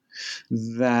communication,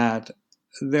 that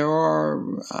there are,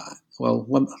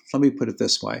 let me put it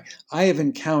this way. I have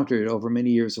encountered over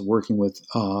many years of working with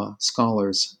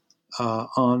scholars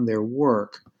on their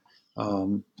work,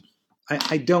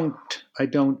 I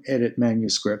don't edit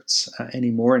manuscripts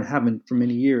anymore, and haven't for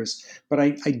many years. But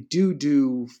I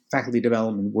do faculty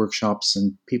development workshops,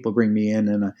 and people bring me in,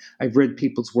 and I've read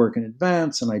people's work in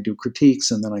advance, and I do critiques,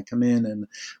 and then I come in and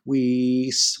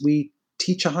we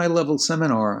teach a high level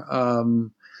seminar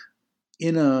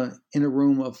in a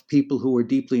room of people who are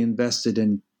deeply invested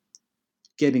in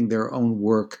getting their own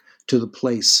work to the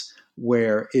place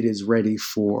where it is ready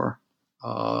for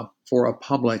a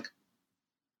public.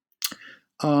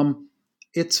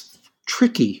 It's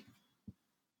tricky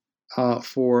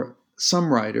for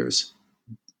some writers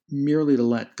merely to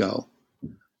let go,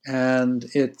 and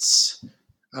it's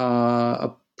a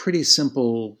pretty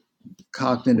simple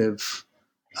cognitive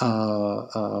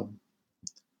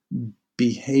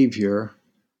behavior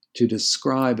to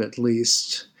describe, at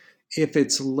least. If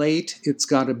it's late, it's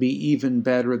got to be even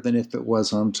better than if it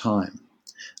was on time.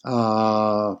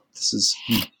 This is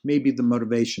maybe the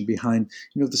motivation behind,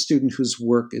 the student whose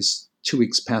work is 2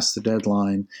 weeks past the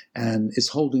deadline and is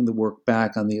holding the work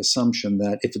back on the assumption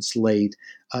that if it's late,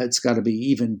 it's got to be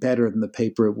even better than the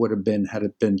paper it would have been had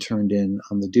it been turned in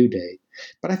on the due date.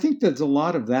 But I think there's a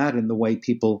lot of that in the way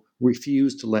people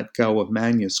refuse to let go of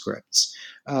manuscripts.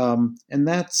 And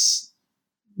that's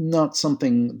not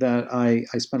something that I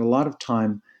spent a lot of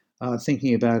time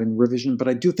thinking about in revision, but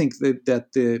I do think that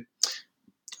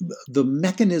the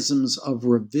mechanisms of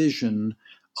revision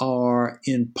are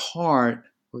in part,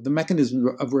 or the mechanisms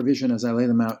of revision as I lay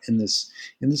them out in this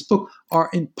book, are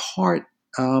in part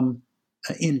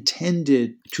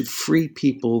intended to free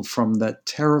people from that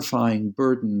terrifying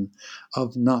burden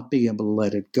of not being able to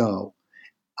let it go.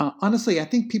 Honestly, I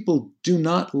think people do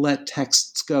not let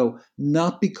texts go,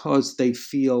 not because they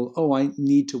feel, I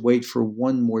need to wait for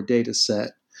one more data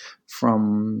set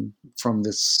from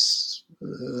this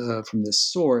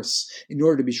source in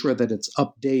order to be sure that it's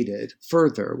updated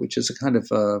further, which is a kind of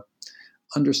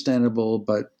understandable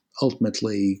but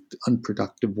ultimately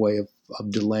unproductive way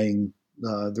of delaying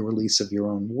the release of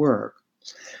your own work.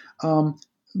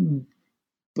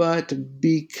 But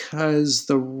because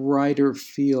the writer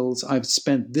feels I've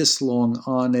spent this long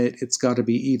on it, it's got to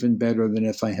be even better than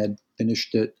if I had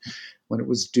finished it when it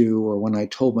was due, or when I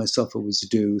told myself it was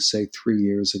due, say 3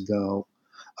 years ago.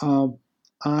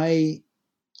 I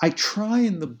try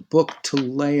in the book to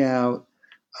lay out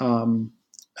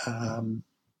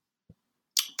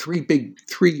three big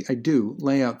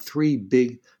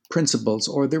principles,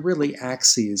 or they're really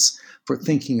axes for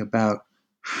thinking about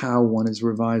how one is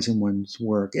revising one's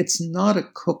work. It's not a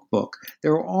cookbook.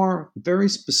 There are very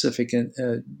specific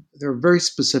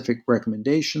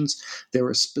recommendations. There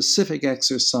are specific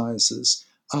exercises,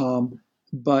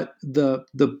 but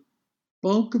the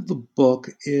bulk of the book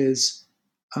is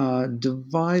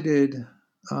divided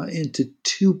into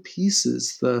 2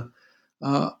 pieces. The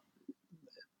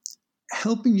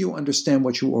helping you understand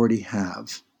what you already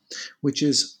have, which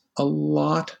is a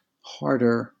lot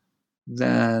harder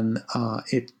than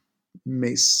it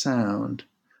may sound.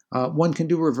 One can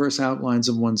do reverse outlines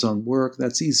of one's own work.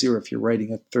 That's easier if you're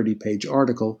writing a 30-page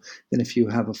article than if you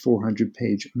have a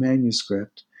 400-page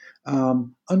manuscript.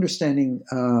 Understanding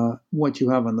what you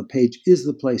have on the page is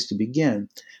the place to begin.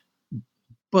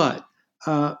 But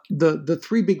the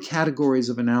 3 big categories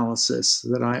of analysis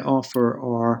that I offer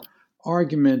are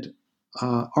argument,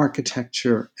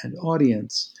 architecture, and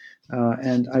audience.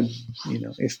 And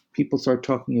if people start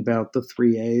talking about the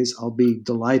 3 A's, I'll be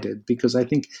delighted, because I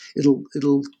think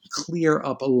it'll clear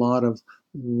up a lot of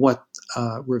what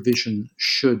revision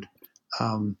should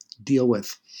deal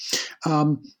with.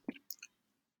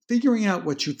 Figuring out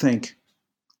what you think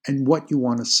and what you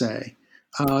want to say.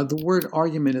 The word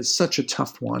argument is such a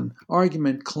tough one.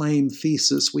 Argument, claim,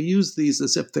 thesis. We use these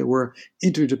as if they were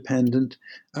interdependent,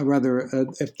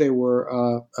 if they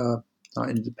were not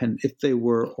independent, if they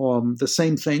were the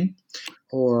same thing,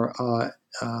 or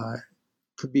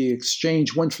could be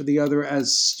exchanged one for the other,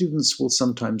 as students will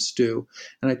sometimes do.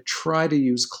 And I try to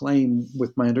use claim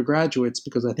with my undergraduates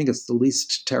because I think it's the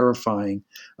least terrifying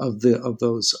of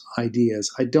those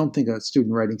ideas. I don't think a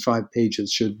student writing 5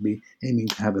 pages should be aiming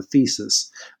to have a thesis.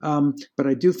 But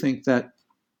I do think that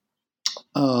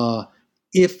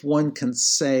if one can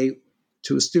say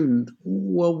to a student,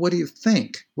 well, what do you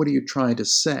think? What are you trying to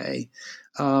say?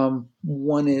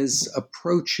 One is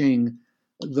approaching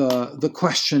the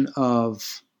question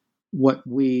of what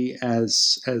we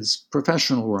as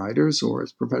professional writers, or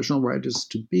as professional writers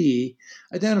to be,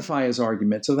 identify as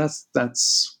argument. So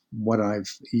that's what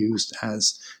I've used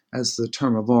as the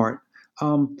term of art.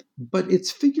 But it's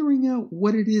figuring out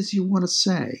what it is you want to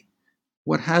say,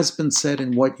 what has been said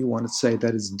and what you want to say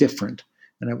that is different.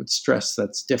 And I would stress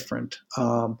that's different.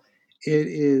 It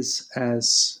is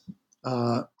as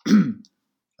uh,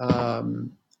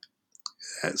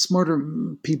 smarter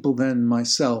people than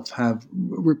myself have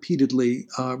repeatedly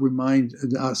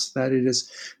reminded us that it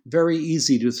is very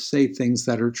easy to say things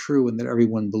that are true and that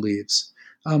everyone believes.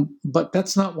 But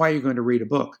that's not why you're going to read a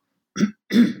book.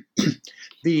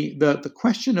 The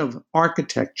question of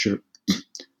architecture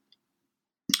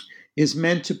is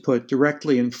meant to put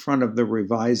directly in front of the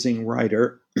revising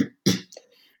writer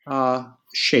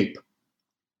shape,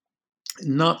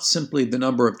 not simply the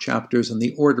number of chapters and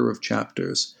the order of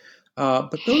chapters.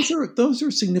 But those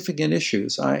are significant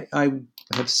issues. I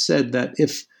have said that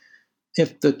if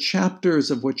the chapters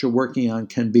of what you're working on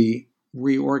can be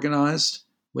reorganized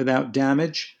without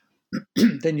damage,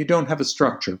 then you don't have a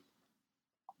structure.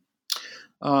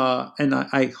 And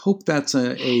I hope that's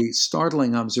a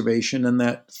startling observation, and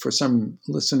that for some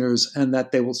listeners, and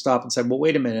that they will stop and say, well,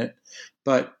 wait a minute,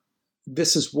 but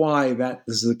this is why that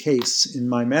is the case in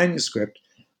my manuscript.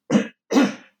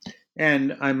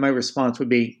 And my response would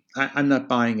be, I'm not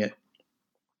buying it.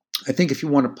 I think if you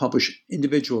want to publish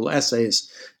individual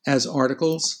essays as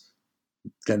articles,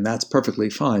 then that's perfectly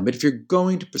fine. But if you're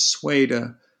going to persuade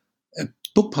a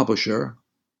book publisher,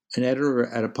 an editor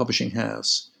at a publishing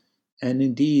house, and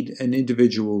indeed an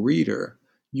individual reader,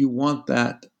 you want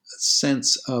that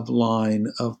sense of line,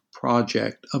 of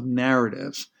project, of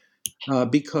narrative,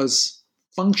 because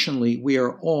functionally we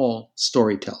are all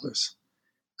storytellers.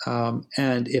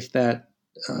 And if that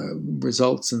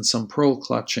results in some pearl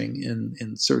clutching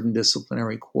in certain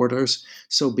disciplinary quarters,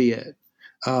 so be it.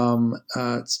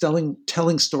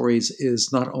 Telling stories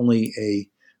is not only a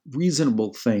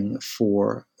reasonable thing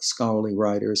for scholarly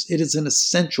writers, it is an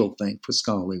essential thing for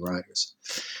scholarly writers.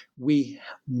 We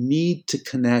need to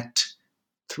connect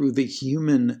through the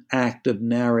human act of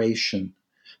narration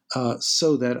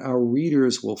so that our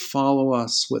readers will follow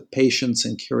us with patience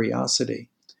and curiosity.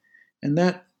 And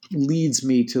that leads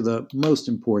me to the most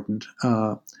important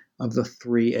of the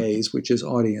 3 A's, which is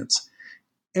audience.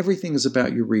 Everything is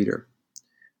about your reader.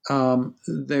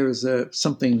 There's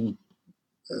something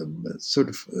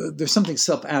there's something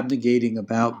self-abnegating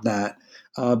about that.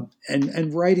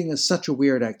 And writing is such a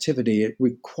weird activity. It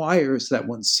requires that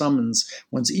one summons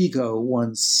one's ego,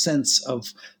 one's sense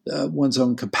of one's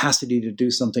own capacity to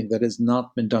do something that has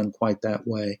not been done quite that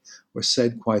way or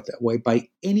said quite that way by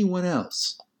anyone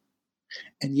else.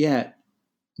 And yet,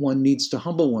 one needs to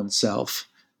humble oneself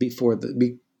before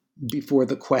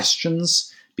the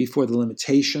questions, before the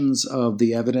limitations of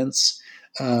the evidence,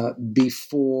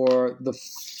 before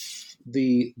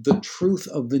the truth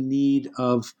of the need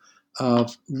of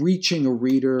reaching a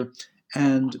reader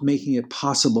and making it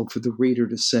possible for the reader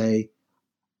to say,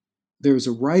 there's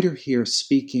a writer here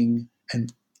speaking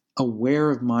and aware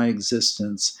of my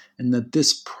existence, and that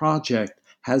this project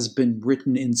has been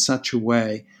written in such a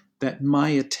way that my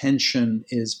attention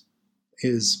is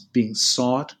being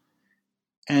sought,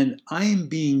 and I am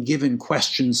being given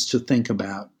questions to think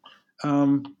about.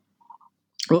 Well,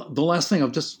 the last thing I'll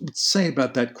just say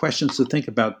about that questions to think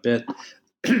about bit,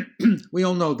 we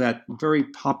all know that very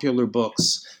popular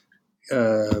books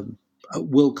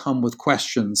will come with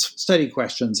questions, study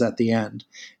questions at the end,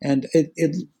 and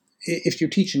if you're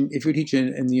teaching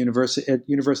in the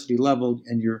university level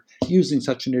and you're using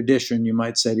such an edition, you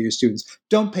might say to your students,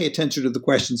 don't pay attention to the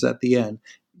questions at the end.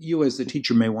 You as the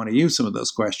teacher may want to use some of those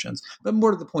questions, but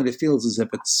more to the point, it feels as if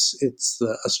it's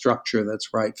a structure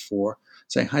that's right for,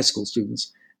 say, high school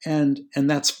students, and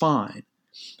that's fine.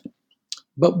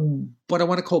 But what I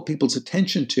want to call people's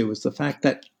attention to is the fact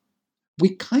that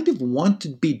we kind of want to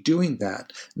be doing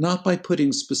that, not by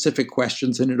putting specific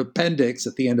questions in an appendix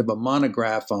at the end of a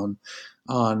monograph on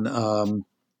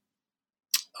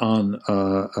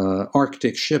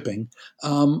Arctic shipping,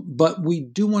 but we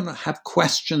do want to have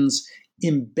questions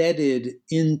embedded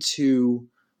into,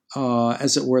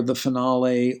 as it were, the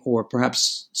finale, or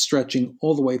perhaps stretching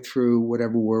all the way through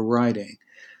whatever we're writing.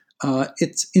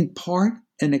 It's in part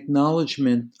an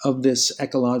acknowledgement of this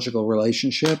ecological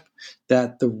relationship,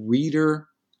 that the reader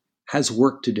has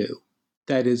work to do,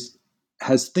 that is,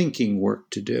 has thinking work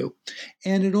to do.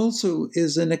 And it also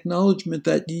is an acknowledgement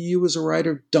that you as a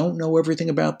writer don't know everything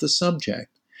about the subject.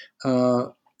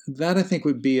 That, I think,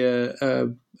 would be a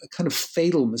kind of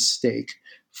fatal mistake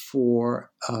for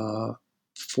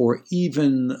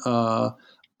even a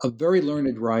very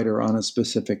learned writer on a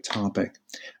specific topic.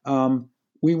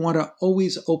 We want to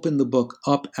always open the book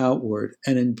up outward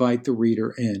and invite the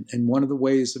reader in. And one of the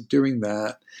ways of doing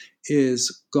that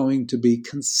is going to be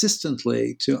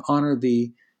consistently to honor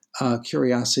the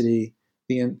curiosity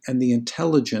and the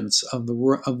intelligence of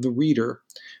the reader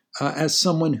as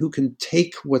someone who can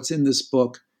take what's in this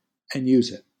book and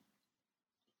use it.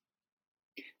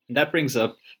 And that brings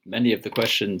up many of the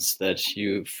questions that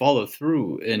you follow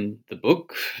through in the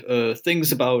book,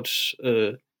 things about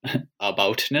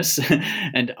aboutness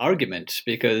and argument,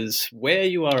 because where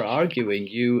you are arguing,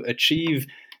 you achieve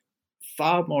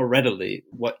far more readily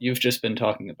what you've just been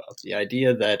talking about. The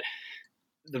idea that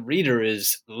the reader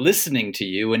is listening to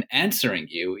you and answering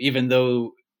you, even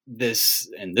though this,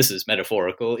 and this is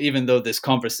metaphorical, even though this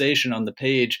conversation on the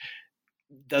page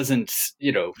doesn't,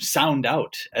 sound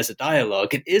out as a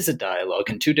dialogue. It is a dialogue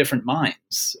in two different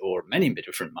minds, or many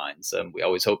different minds. We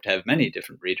always hope to have many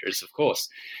different readers, of course.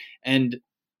 And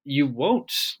you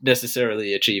won't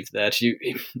necessarily achieve that.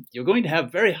 You're going to have a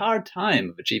very hard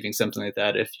time of achieving something like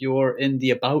that if you're in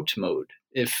the about mode.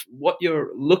 If what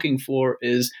you're looking for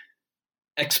is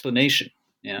explanation,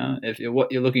 if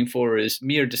what you're looking for is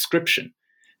mere description,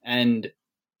 and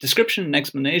description and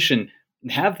explanation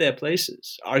have their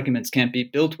places. Arguments can't be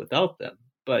built without them.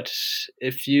 But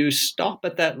if you stop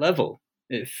at that level,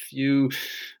 if you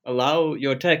allow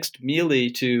your text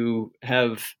merely to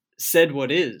have said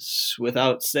what is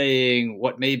without saying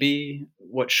what may be,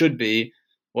 what should be,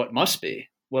 what must be,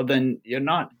 well, then you're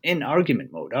not in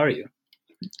argument mode, are you?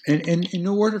 And in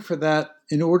order for that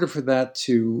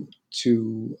to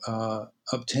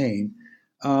obtain,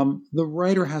 the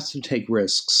writer has to take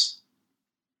risks.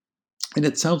 And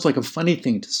it sounds like a funny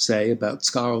thing to say about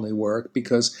scholarly work,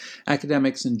 because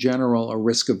academics in general are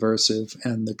risk aversive,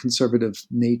 and the conservative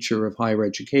nature of higher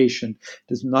education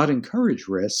does not encourage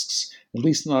risks, at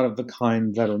least not of the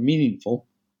kind that are meaningful.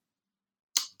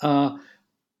 And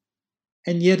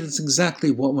yet it's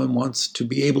exactly what one wants to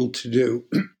be able to do,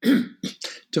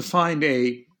 to find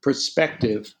a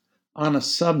perspective on a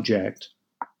subject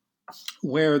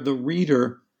where the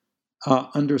reader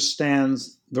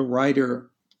understands the writer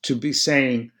to be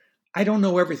saying, I don't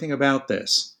know everything about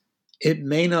this. It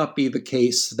may not be the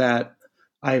case that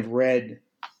I've read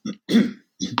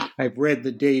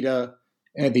the data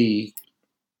and the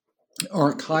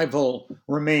archival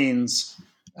remains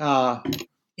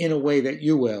in a way that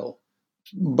you will.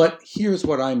 But here's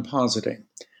what I'm positing.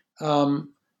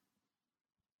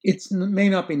 It may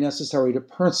not be necessary to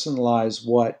personalize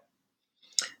what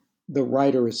the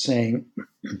writer is saying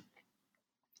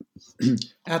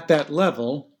at that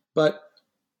level, but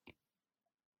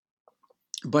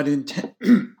I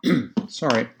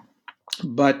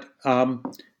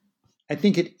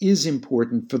think it is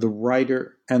important for the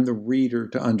writer and the reader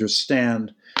to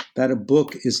understand that a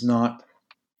book is not,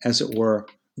 as it were,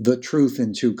 the truth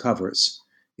in two covers.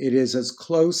 It is as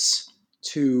close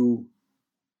to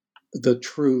the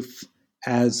truth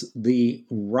as the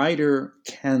writer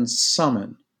can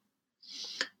summon.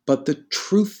 But the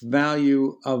truth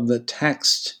value of the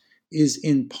text is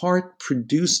in part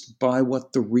produced by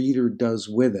what the reader does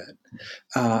with it.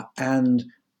 And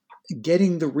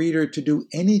getting the reader to do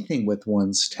anything with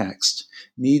one's text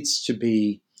needs to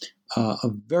be a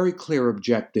very clear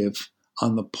objective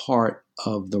on the part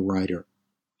of the writer.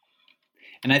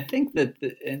 And I think that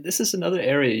and this is another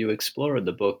area you explore in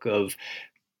the book of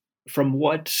from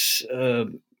what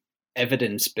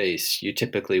evidence base you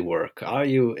typically work. Are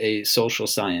you a social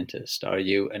scientist? Are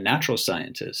you a natural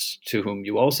scientist, to whom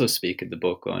you also speak in the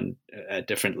book on at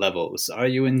different levels? Are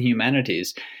you in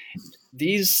humanities?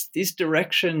 These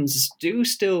directions do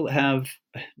still have,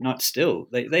 not still,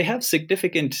 they have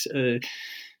significant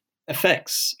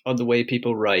effects on the way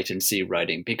people write and see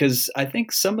writing, because I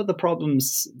think some of the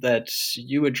problems that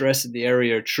you address in the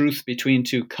area of truth between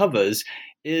two covers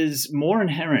is more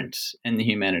inherent in the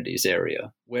humanities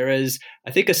area. Whereas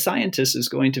I think a scientist is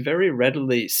going to very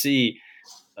readily see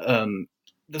the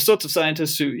sorts of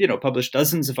scientists who, publish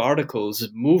dozens of articles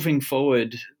moving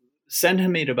forward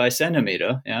centimeter by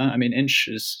centimeter. Yeah, I mean, inch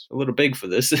is a little big for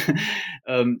this.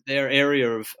 Their area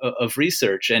of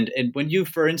research. And when you,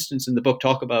 for instance, in the book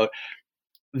talk about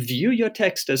view your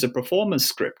text as a performance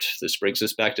script. This brings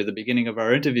us back to the beginning of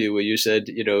our interview where you said,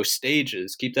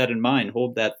 stages, keep that in mind,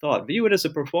 hold that thought. View it as a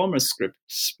performance script.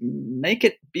 Make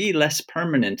it be less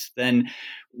permanent than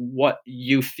what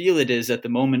you feel it is at the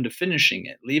moment of finishing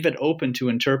it. Leave it open to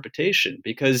interpretation,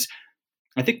 because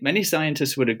I think many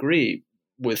scientists would agree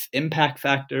with impact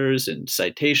factors and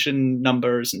citation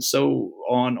numbers and so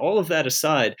on, all of that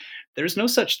aside, there's no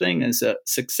such thing as a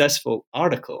successful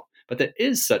article. But there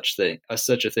is such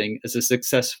a thing as a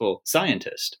successful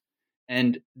scientist.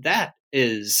 And that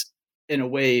is, in a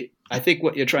way, I think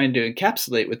what you're trying to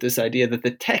encapsulate with this idea that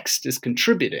the text is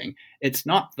contributing. It's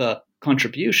not the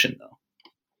contribution,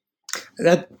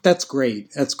 though. That's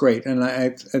great. That's great.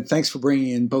 And thanks for bringing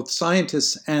in both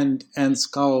scientists and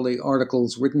scholarly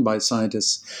articles written by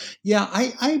scientists. Yeah,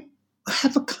 I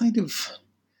have a kind of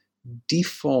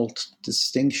default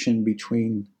distinction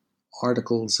between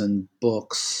articles and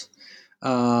books.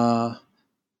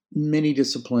 Many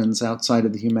disciplines outside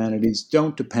of the humanities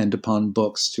don't depend upon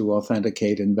books to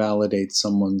authenticate and validate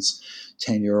someone's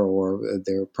tenure or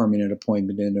their permanent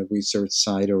appointment in a research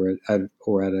site or at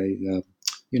a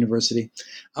university.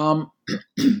 In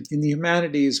the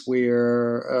humanities,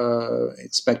 we're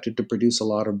expected to produce a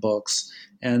lot of books,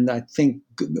 and I think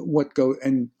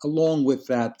and along with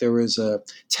that, there is a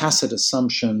tacit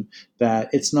assumption that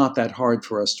it's not that hard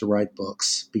for us to write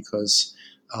books because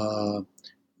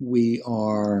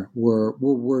we're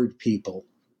word people,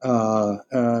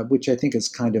 which I think is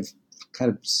kind of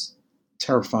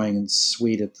terrifying and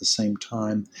sweet at the same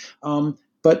time.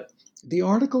 But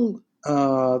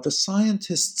the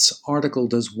scientist's article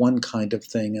does one kind of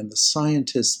thing, and the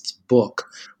scientist's book,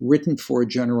 written for a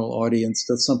general audience,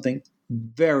 does something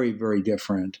very, very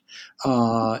different.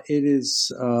 It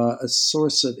is a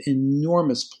source of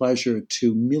enormous pleasure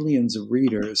to millions of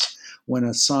readers when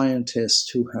a scientist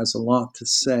who has a lot to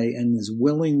say and is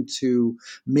willing to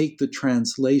make the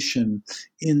translation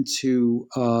into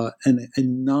a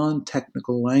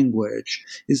non-technical language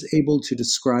is able to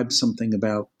describe something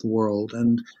about the world.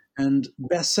 And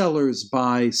bestsellers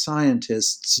by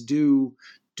scientists do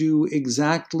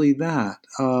exactly that.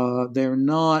 They're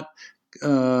not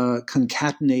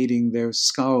concatenating their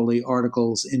scholarly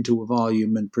articles into a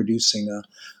volume and producing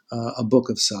a book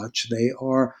of such.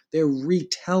 They're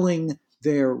retelling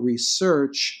their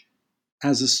research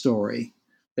as a story.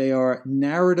 They are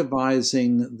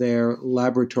narrativizing their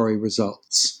laboratory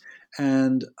results.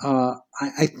 And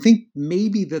I think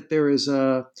maybe that there is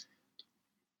a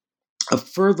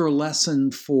further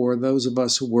lesson for those of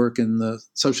us who work in the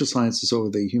social sciences or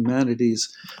the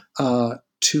humanities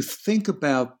to think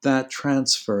about that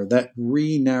transfer, that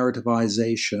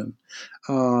re-narrativization.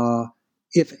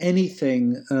 If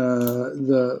anything,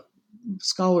 the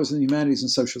scholars in the humanities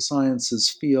and social sciences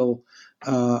feel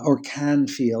or can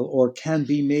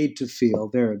be made to feel,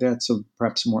 that's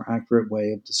perhaps a more accurate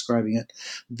way of describing it,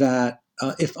 that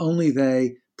if only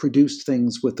they produced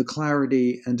things with the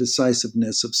clarity and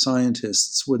decisiveness of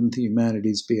scientists, wouldn't the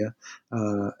humanities be a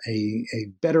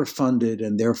better funded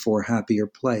and therefore happier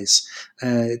place?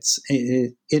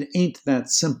 It ain't that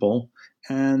simple.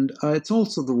 And it's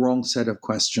also the wrong set of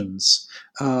questions.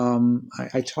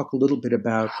 I talk a little bit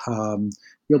about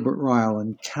Gilbert Ryle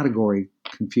and category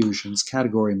confusions,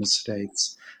 category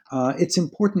mistakes. It's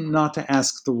important not to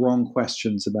ask the wrong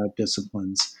questions about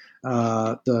disciplines.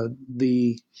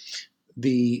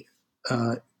 The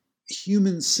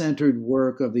human-centered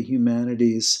work of the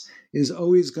humanities is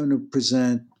always going to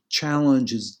present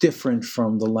challenges different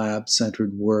from the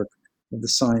lab-centered work of the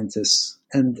scientists,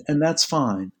 and that's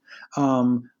fine.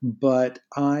 But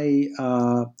I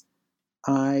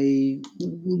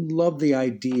love the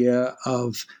idea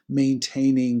of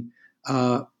maintaining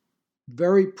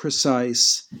very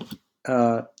precise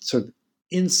sort of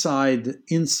inside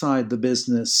the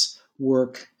business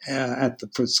work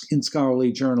in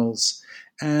scholarly journals,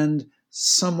 and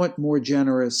somewhat more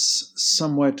generous,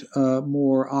 somewhat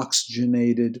more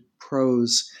oxygenated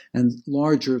prose and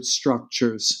larger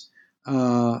structures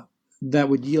that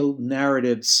would yield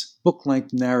narratives,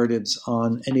 book-length narratives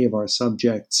on any of our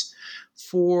subjects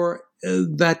for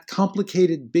that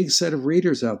complicated big set of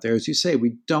readers out there. As you say,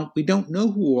 we don't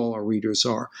know who all our readers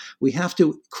are. We have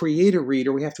to create a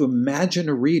reader. We have to imagine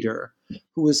a reader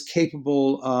who is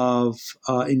capable of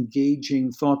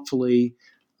engaging thoughtfully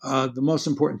the most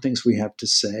important things we have to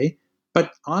say.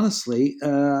 But honestly,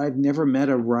 I've never met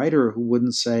a writer who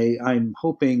wouldn't say, "I'm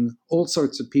hoping all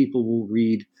sorts of people will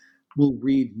read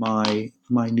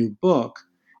my new book."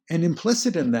 And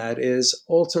implicit in that is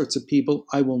all sorts of people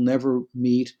I will never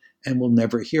meet and will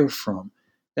never hear from.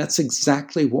 That's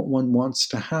exactly what one wants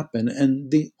to happen. And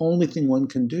the only thing one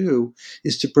can do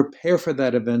is to prepare for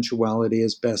that eventuality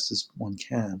as best as one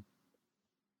can.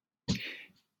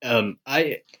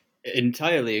 I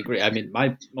entirely agree. I mean,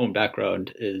 my own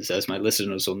background is, as my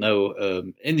listeners will know,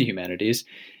 in the humanities.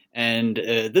 And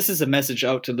this is a message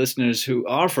out to listeners who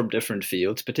are from different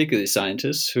fields, particularly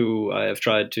scientists, who I have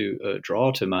tried to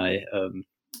draw to my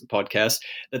podcast,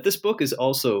 that this book is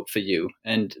also for you.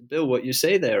 And Bill, what you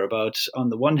say there about, on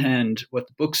the one hand, what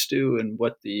the books do and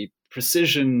what the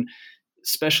precision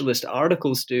specialist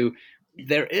articles do,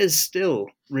 there is still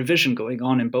revision going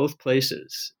on in both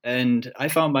places. And I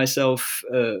found myself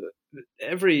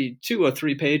every 2 or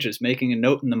 3 pages making a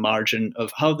note in the margin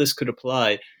of how this could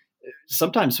apply,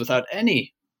 sometimes without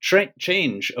any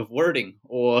change of wording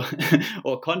or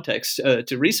or context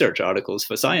to research articles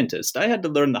for scientists. I had to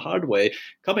learn the hard way,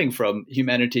 coming from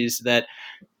humanities, that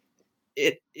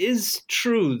it is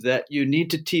true that you need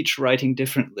to teach writing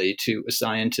differently to a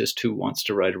scientist who wants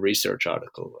to write a research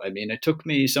article. I mean, it took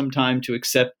me some time to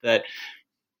accept that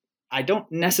I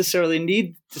don't necessarily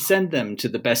need to send them to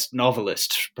the best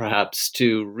novelist, perhaps,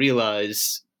 to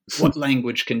realize what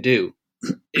language can do.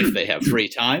 If they have free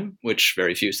time, which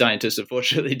very few scientists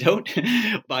unfortunately don't,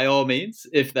 by all means,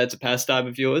 if that's a pastime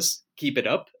of yours, keep it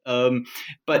up.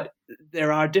 But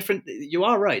you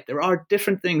are right, there are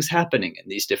different things happening in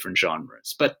these different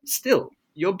genres. But still,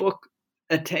 your book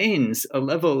attains a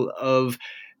level of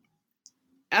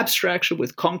abstraction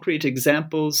with concrete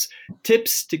examples,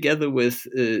 tips together with,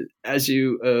 as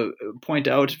you point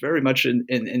out very much in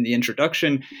the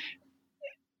introduction,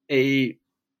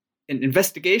 an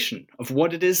investigation of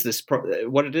what it is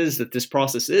that this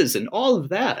process is, and all of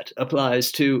that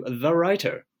applies to the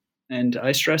writer, and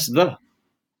I stress the.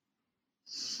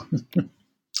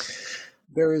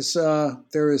 There is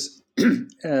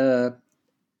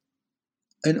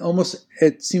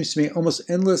it seems to me, almost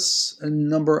endless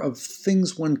number of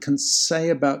things one can say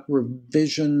about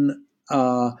revision,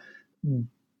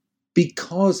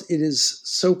 because it is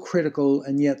so critical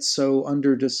and yet so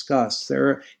under discussed. There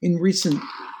are, in recent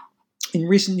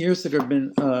years, there have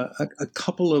been a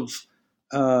couple of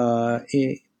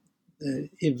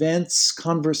events,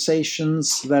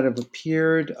 conversations that have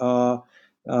appeared.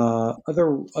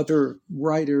 Other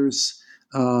writers,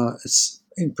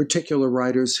 in particular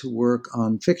writers who work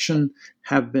on fiction,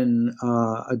 have been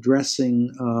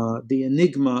addressing the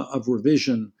enigma of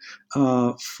revision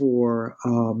for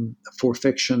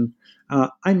fiction.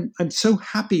 I'm so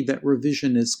happy that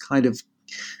revision is kind of,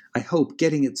 I hope,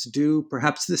 getting its due.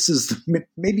 Perhaps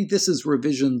maybe this is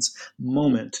revision's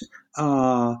moment.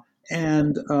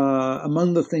 And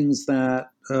among the things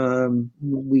that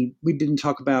we didn't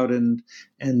talk about, and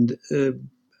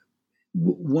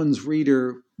one's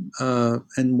reader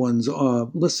and one's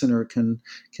listener can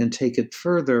take it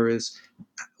further, is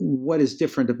what is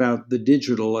different about the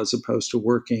digital as opposed to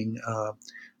working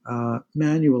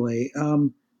manually.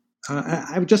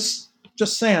 I would just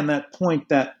say on that point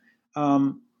that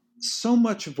so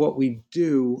much of what we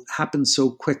do happens so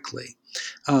quickly.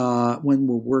 When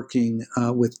we're working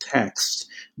with text,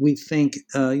 we think,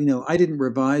 I didn't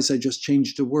revise, I just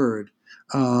changed a word.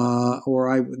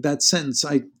 That sentence,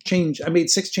 I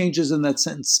made 6 changes in that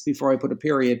sentence before I put a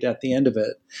period at the end of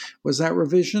it. Was that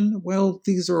revision? Well,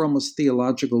 these are almost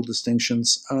theological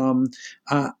distinctions.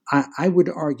 I would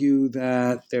argue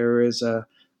that there is a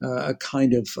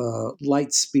kind of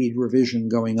light speed revision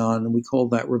going on, and we call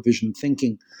that revision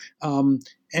thinking.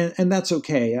 And that's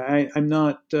okay. I'm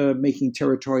not making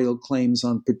territorial claims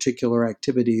on particular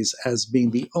activities as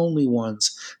being the only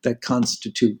ones that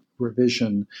constitute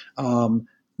revision.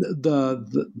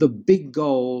 The big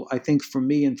goal, I think, for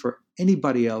me and for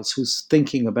anybody else who's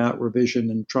thinking about revision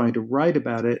and trying to write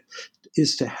about it,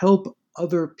 is to help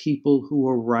other people who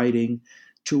are writing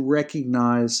to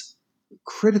recognize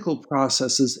critical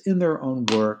processes in their own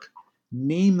work,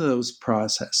 name those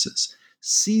processes,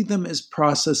 see them as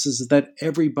processes that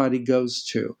everybody goes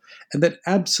to, and that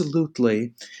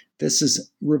absolutely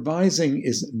revising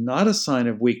is not a sign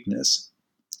of weakness.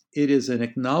 It is an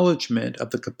acknowledgement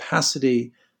of the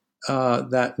capacity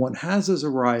that one has as a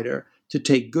writer to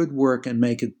take good work and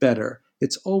make it better.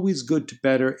 It's always good to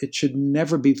better. It should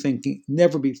never be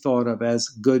thought of as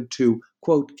good to,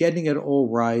 quote, getting it all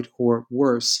right, or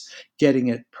worse, getting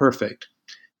it perfect.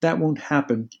 That won't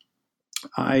happen.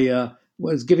 I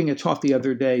was giving a talk the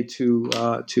other day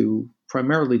to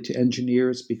primarily to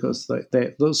engineers, because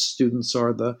those students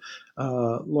are the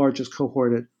largest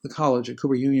cohort at the college at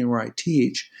Cooper Union where I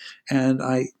teach, and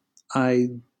I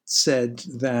said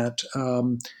that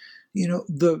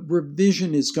the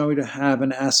revision is going to have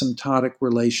an asymptotic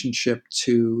relationship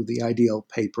to the ideal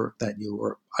paper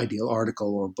ideal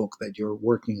article or book that you're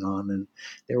working on. And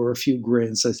there were a few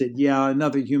grins. I said, yeah,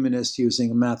 another humanist using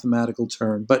a mathematical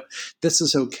term, but this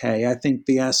is okay. I think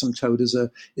the asymptote is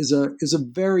a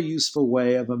very useful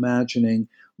way of imagining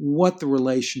what the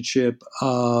relationship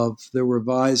of the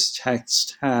revised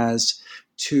text has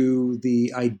to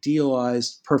the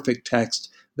idealized perfect text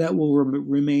that will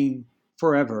remain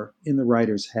forever in the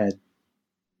writer's head.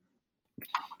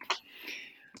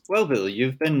 Well, Bill,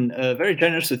 you've been very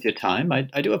generous with your time.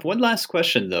 I do have one last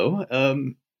question, though.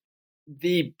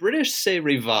 The British say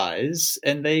revise,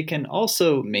 and they can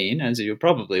also mean, as you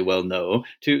probably well know,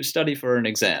 to study for an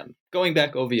exam, going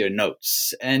back over your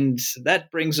notes. And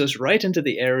that brings us right into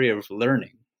the area of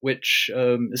learning, which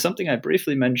is something I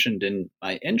briefly mentioned in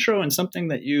my intro, and something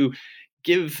that you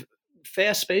give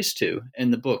fair space to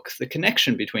in the book, the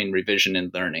connection between revision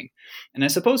and learning. And I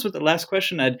suppose with the last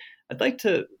question, I'd like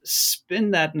to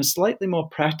spin that in a slightly more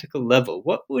practical level.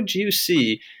 What would you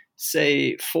see,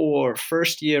 say, for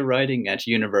first-year writing at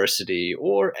university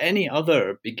or any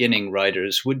other beginning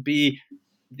writers would be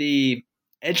the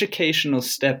educational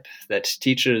step that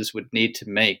teachers would need to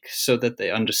make so that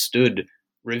they understood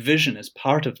revision as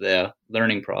part of their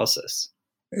learning process?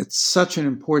 It's such an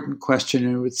important question,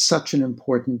 and it's such an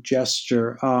important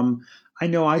gesture. I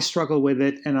know I struggle with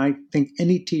it, and I think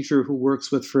any teacher who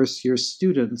works with first-year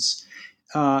students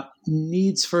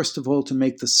needs, first of all, to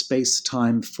make the space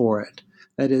time for it.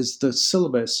 That is, the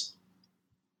syllabus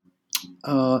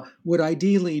would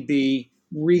ideally be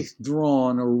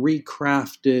redrawn or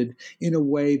recrafted in a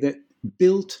way that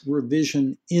built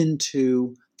revision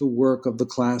into the work of the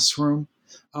classroom.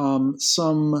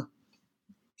 Some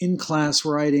in-class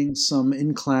writing, some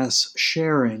in-class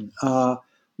sharing,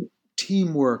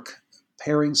 teamwork,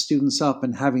 pairing students up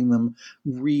and having them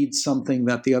read something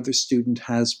that the other student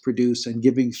has produced and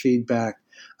giving feedback.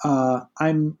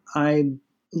 I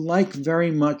like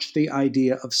very much the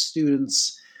idea of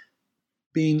students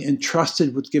being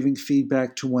entrusted with giving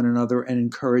feedback to one another and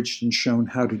encouraged and shown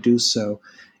how to do so.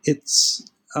 It's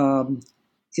I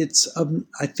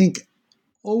think,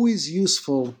 always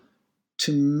useful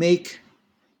to make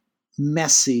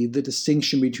messy the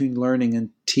distinction between learning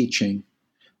and teaching,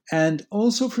 and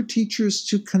also for teachers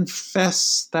to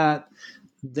confess that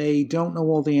they don't know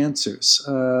all the answers.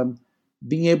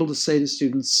 Being able to say to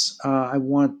students,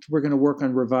 we're going to work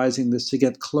on revising this to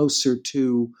get closer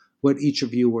to what each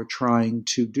of you are trying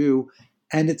to do.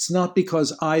 And it's not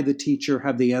because I, the teacher,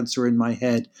 have the answer in my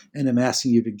head and am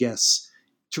asking you to guess,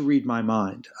 to read my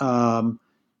mind.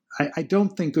 I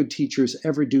don't think good teachers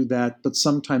ever do that, but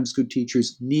sometimes good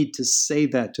teachers need to say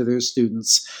that to their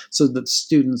students so that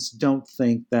students don't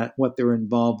think that what they're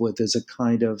involved with is a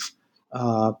kind of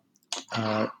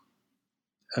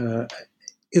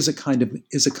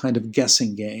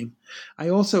guessing game. I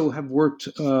also have worked.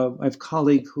 I have a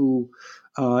colleague who,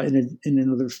 in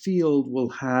another field, will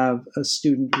have a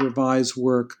student revise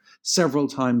work several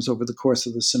times over the course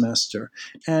of the semester.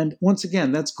 And once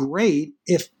again, that's great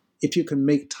if you can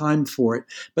make time for it.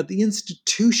 But the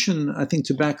institution, I think,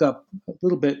 to back up a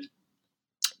little bit,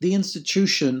 the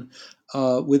institution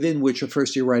within which a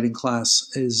first-year writing class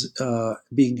is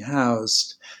being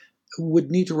housed would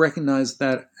need to recognize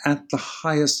that at the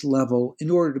highest level,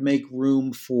 in order to make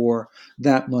room for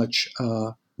that much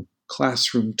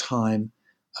classroom time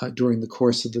during the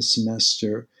course of the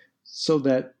semester, so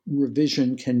that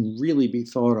revision can really be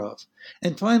thought of.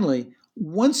 And finally,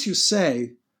 once you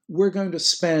say, we're going to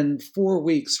spend 4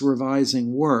 weeks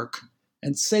revising work,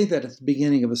 and say that at the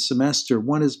beginning of a semester,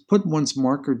 one has put one's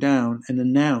marker down and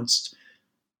announced,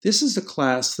 this is a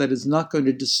class that is not going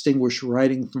to distinguish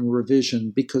writing from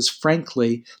revision because,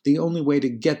 frankly, the only way to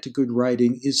get to good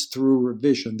writing is through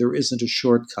revision. There isn't a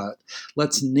shortcut.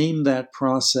 Let's name that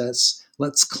process.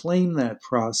 Let's claim that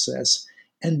process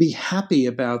and be happy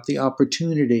about the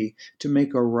opportunity to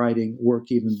make our writing work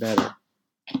even better.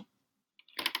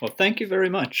 Well, thank you very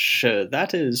much.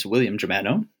 That is William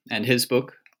Germano, and his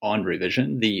book on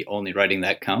revision, The Only Writing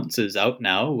That Counts, is out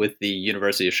now with the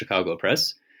University of Chicago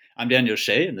Press. I'm Daniel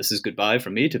Shea, and this is goodbye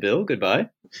from me to Bill. Goodbye.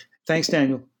 Thanks,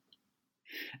 Daniel.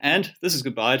 And this is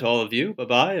goodbye to all of you.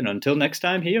 Bye-bye, and until next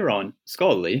time here on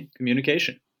Scholarly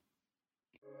Communication.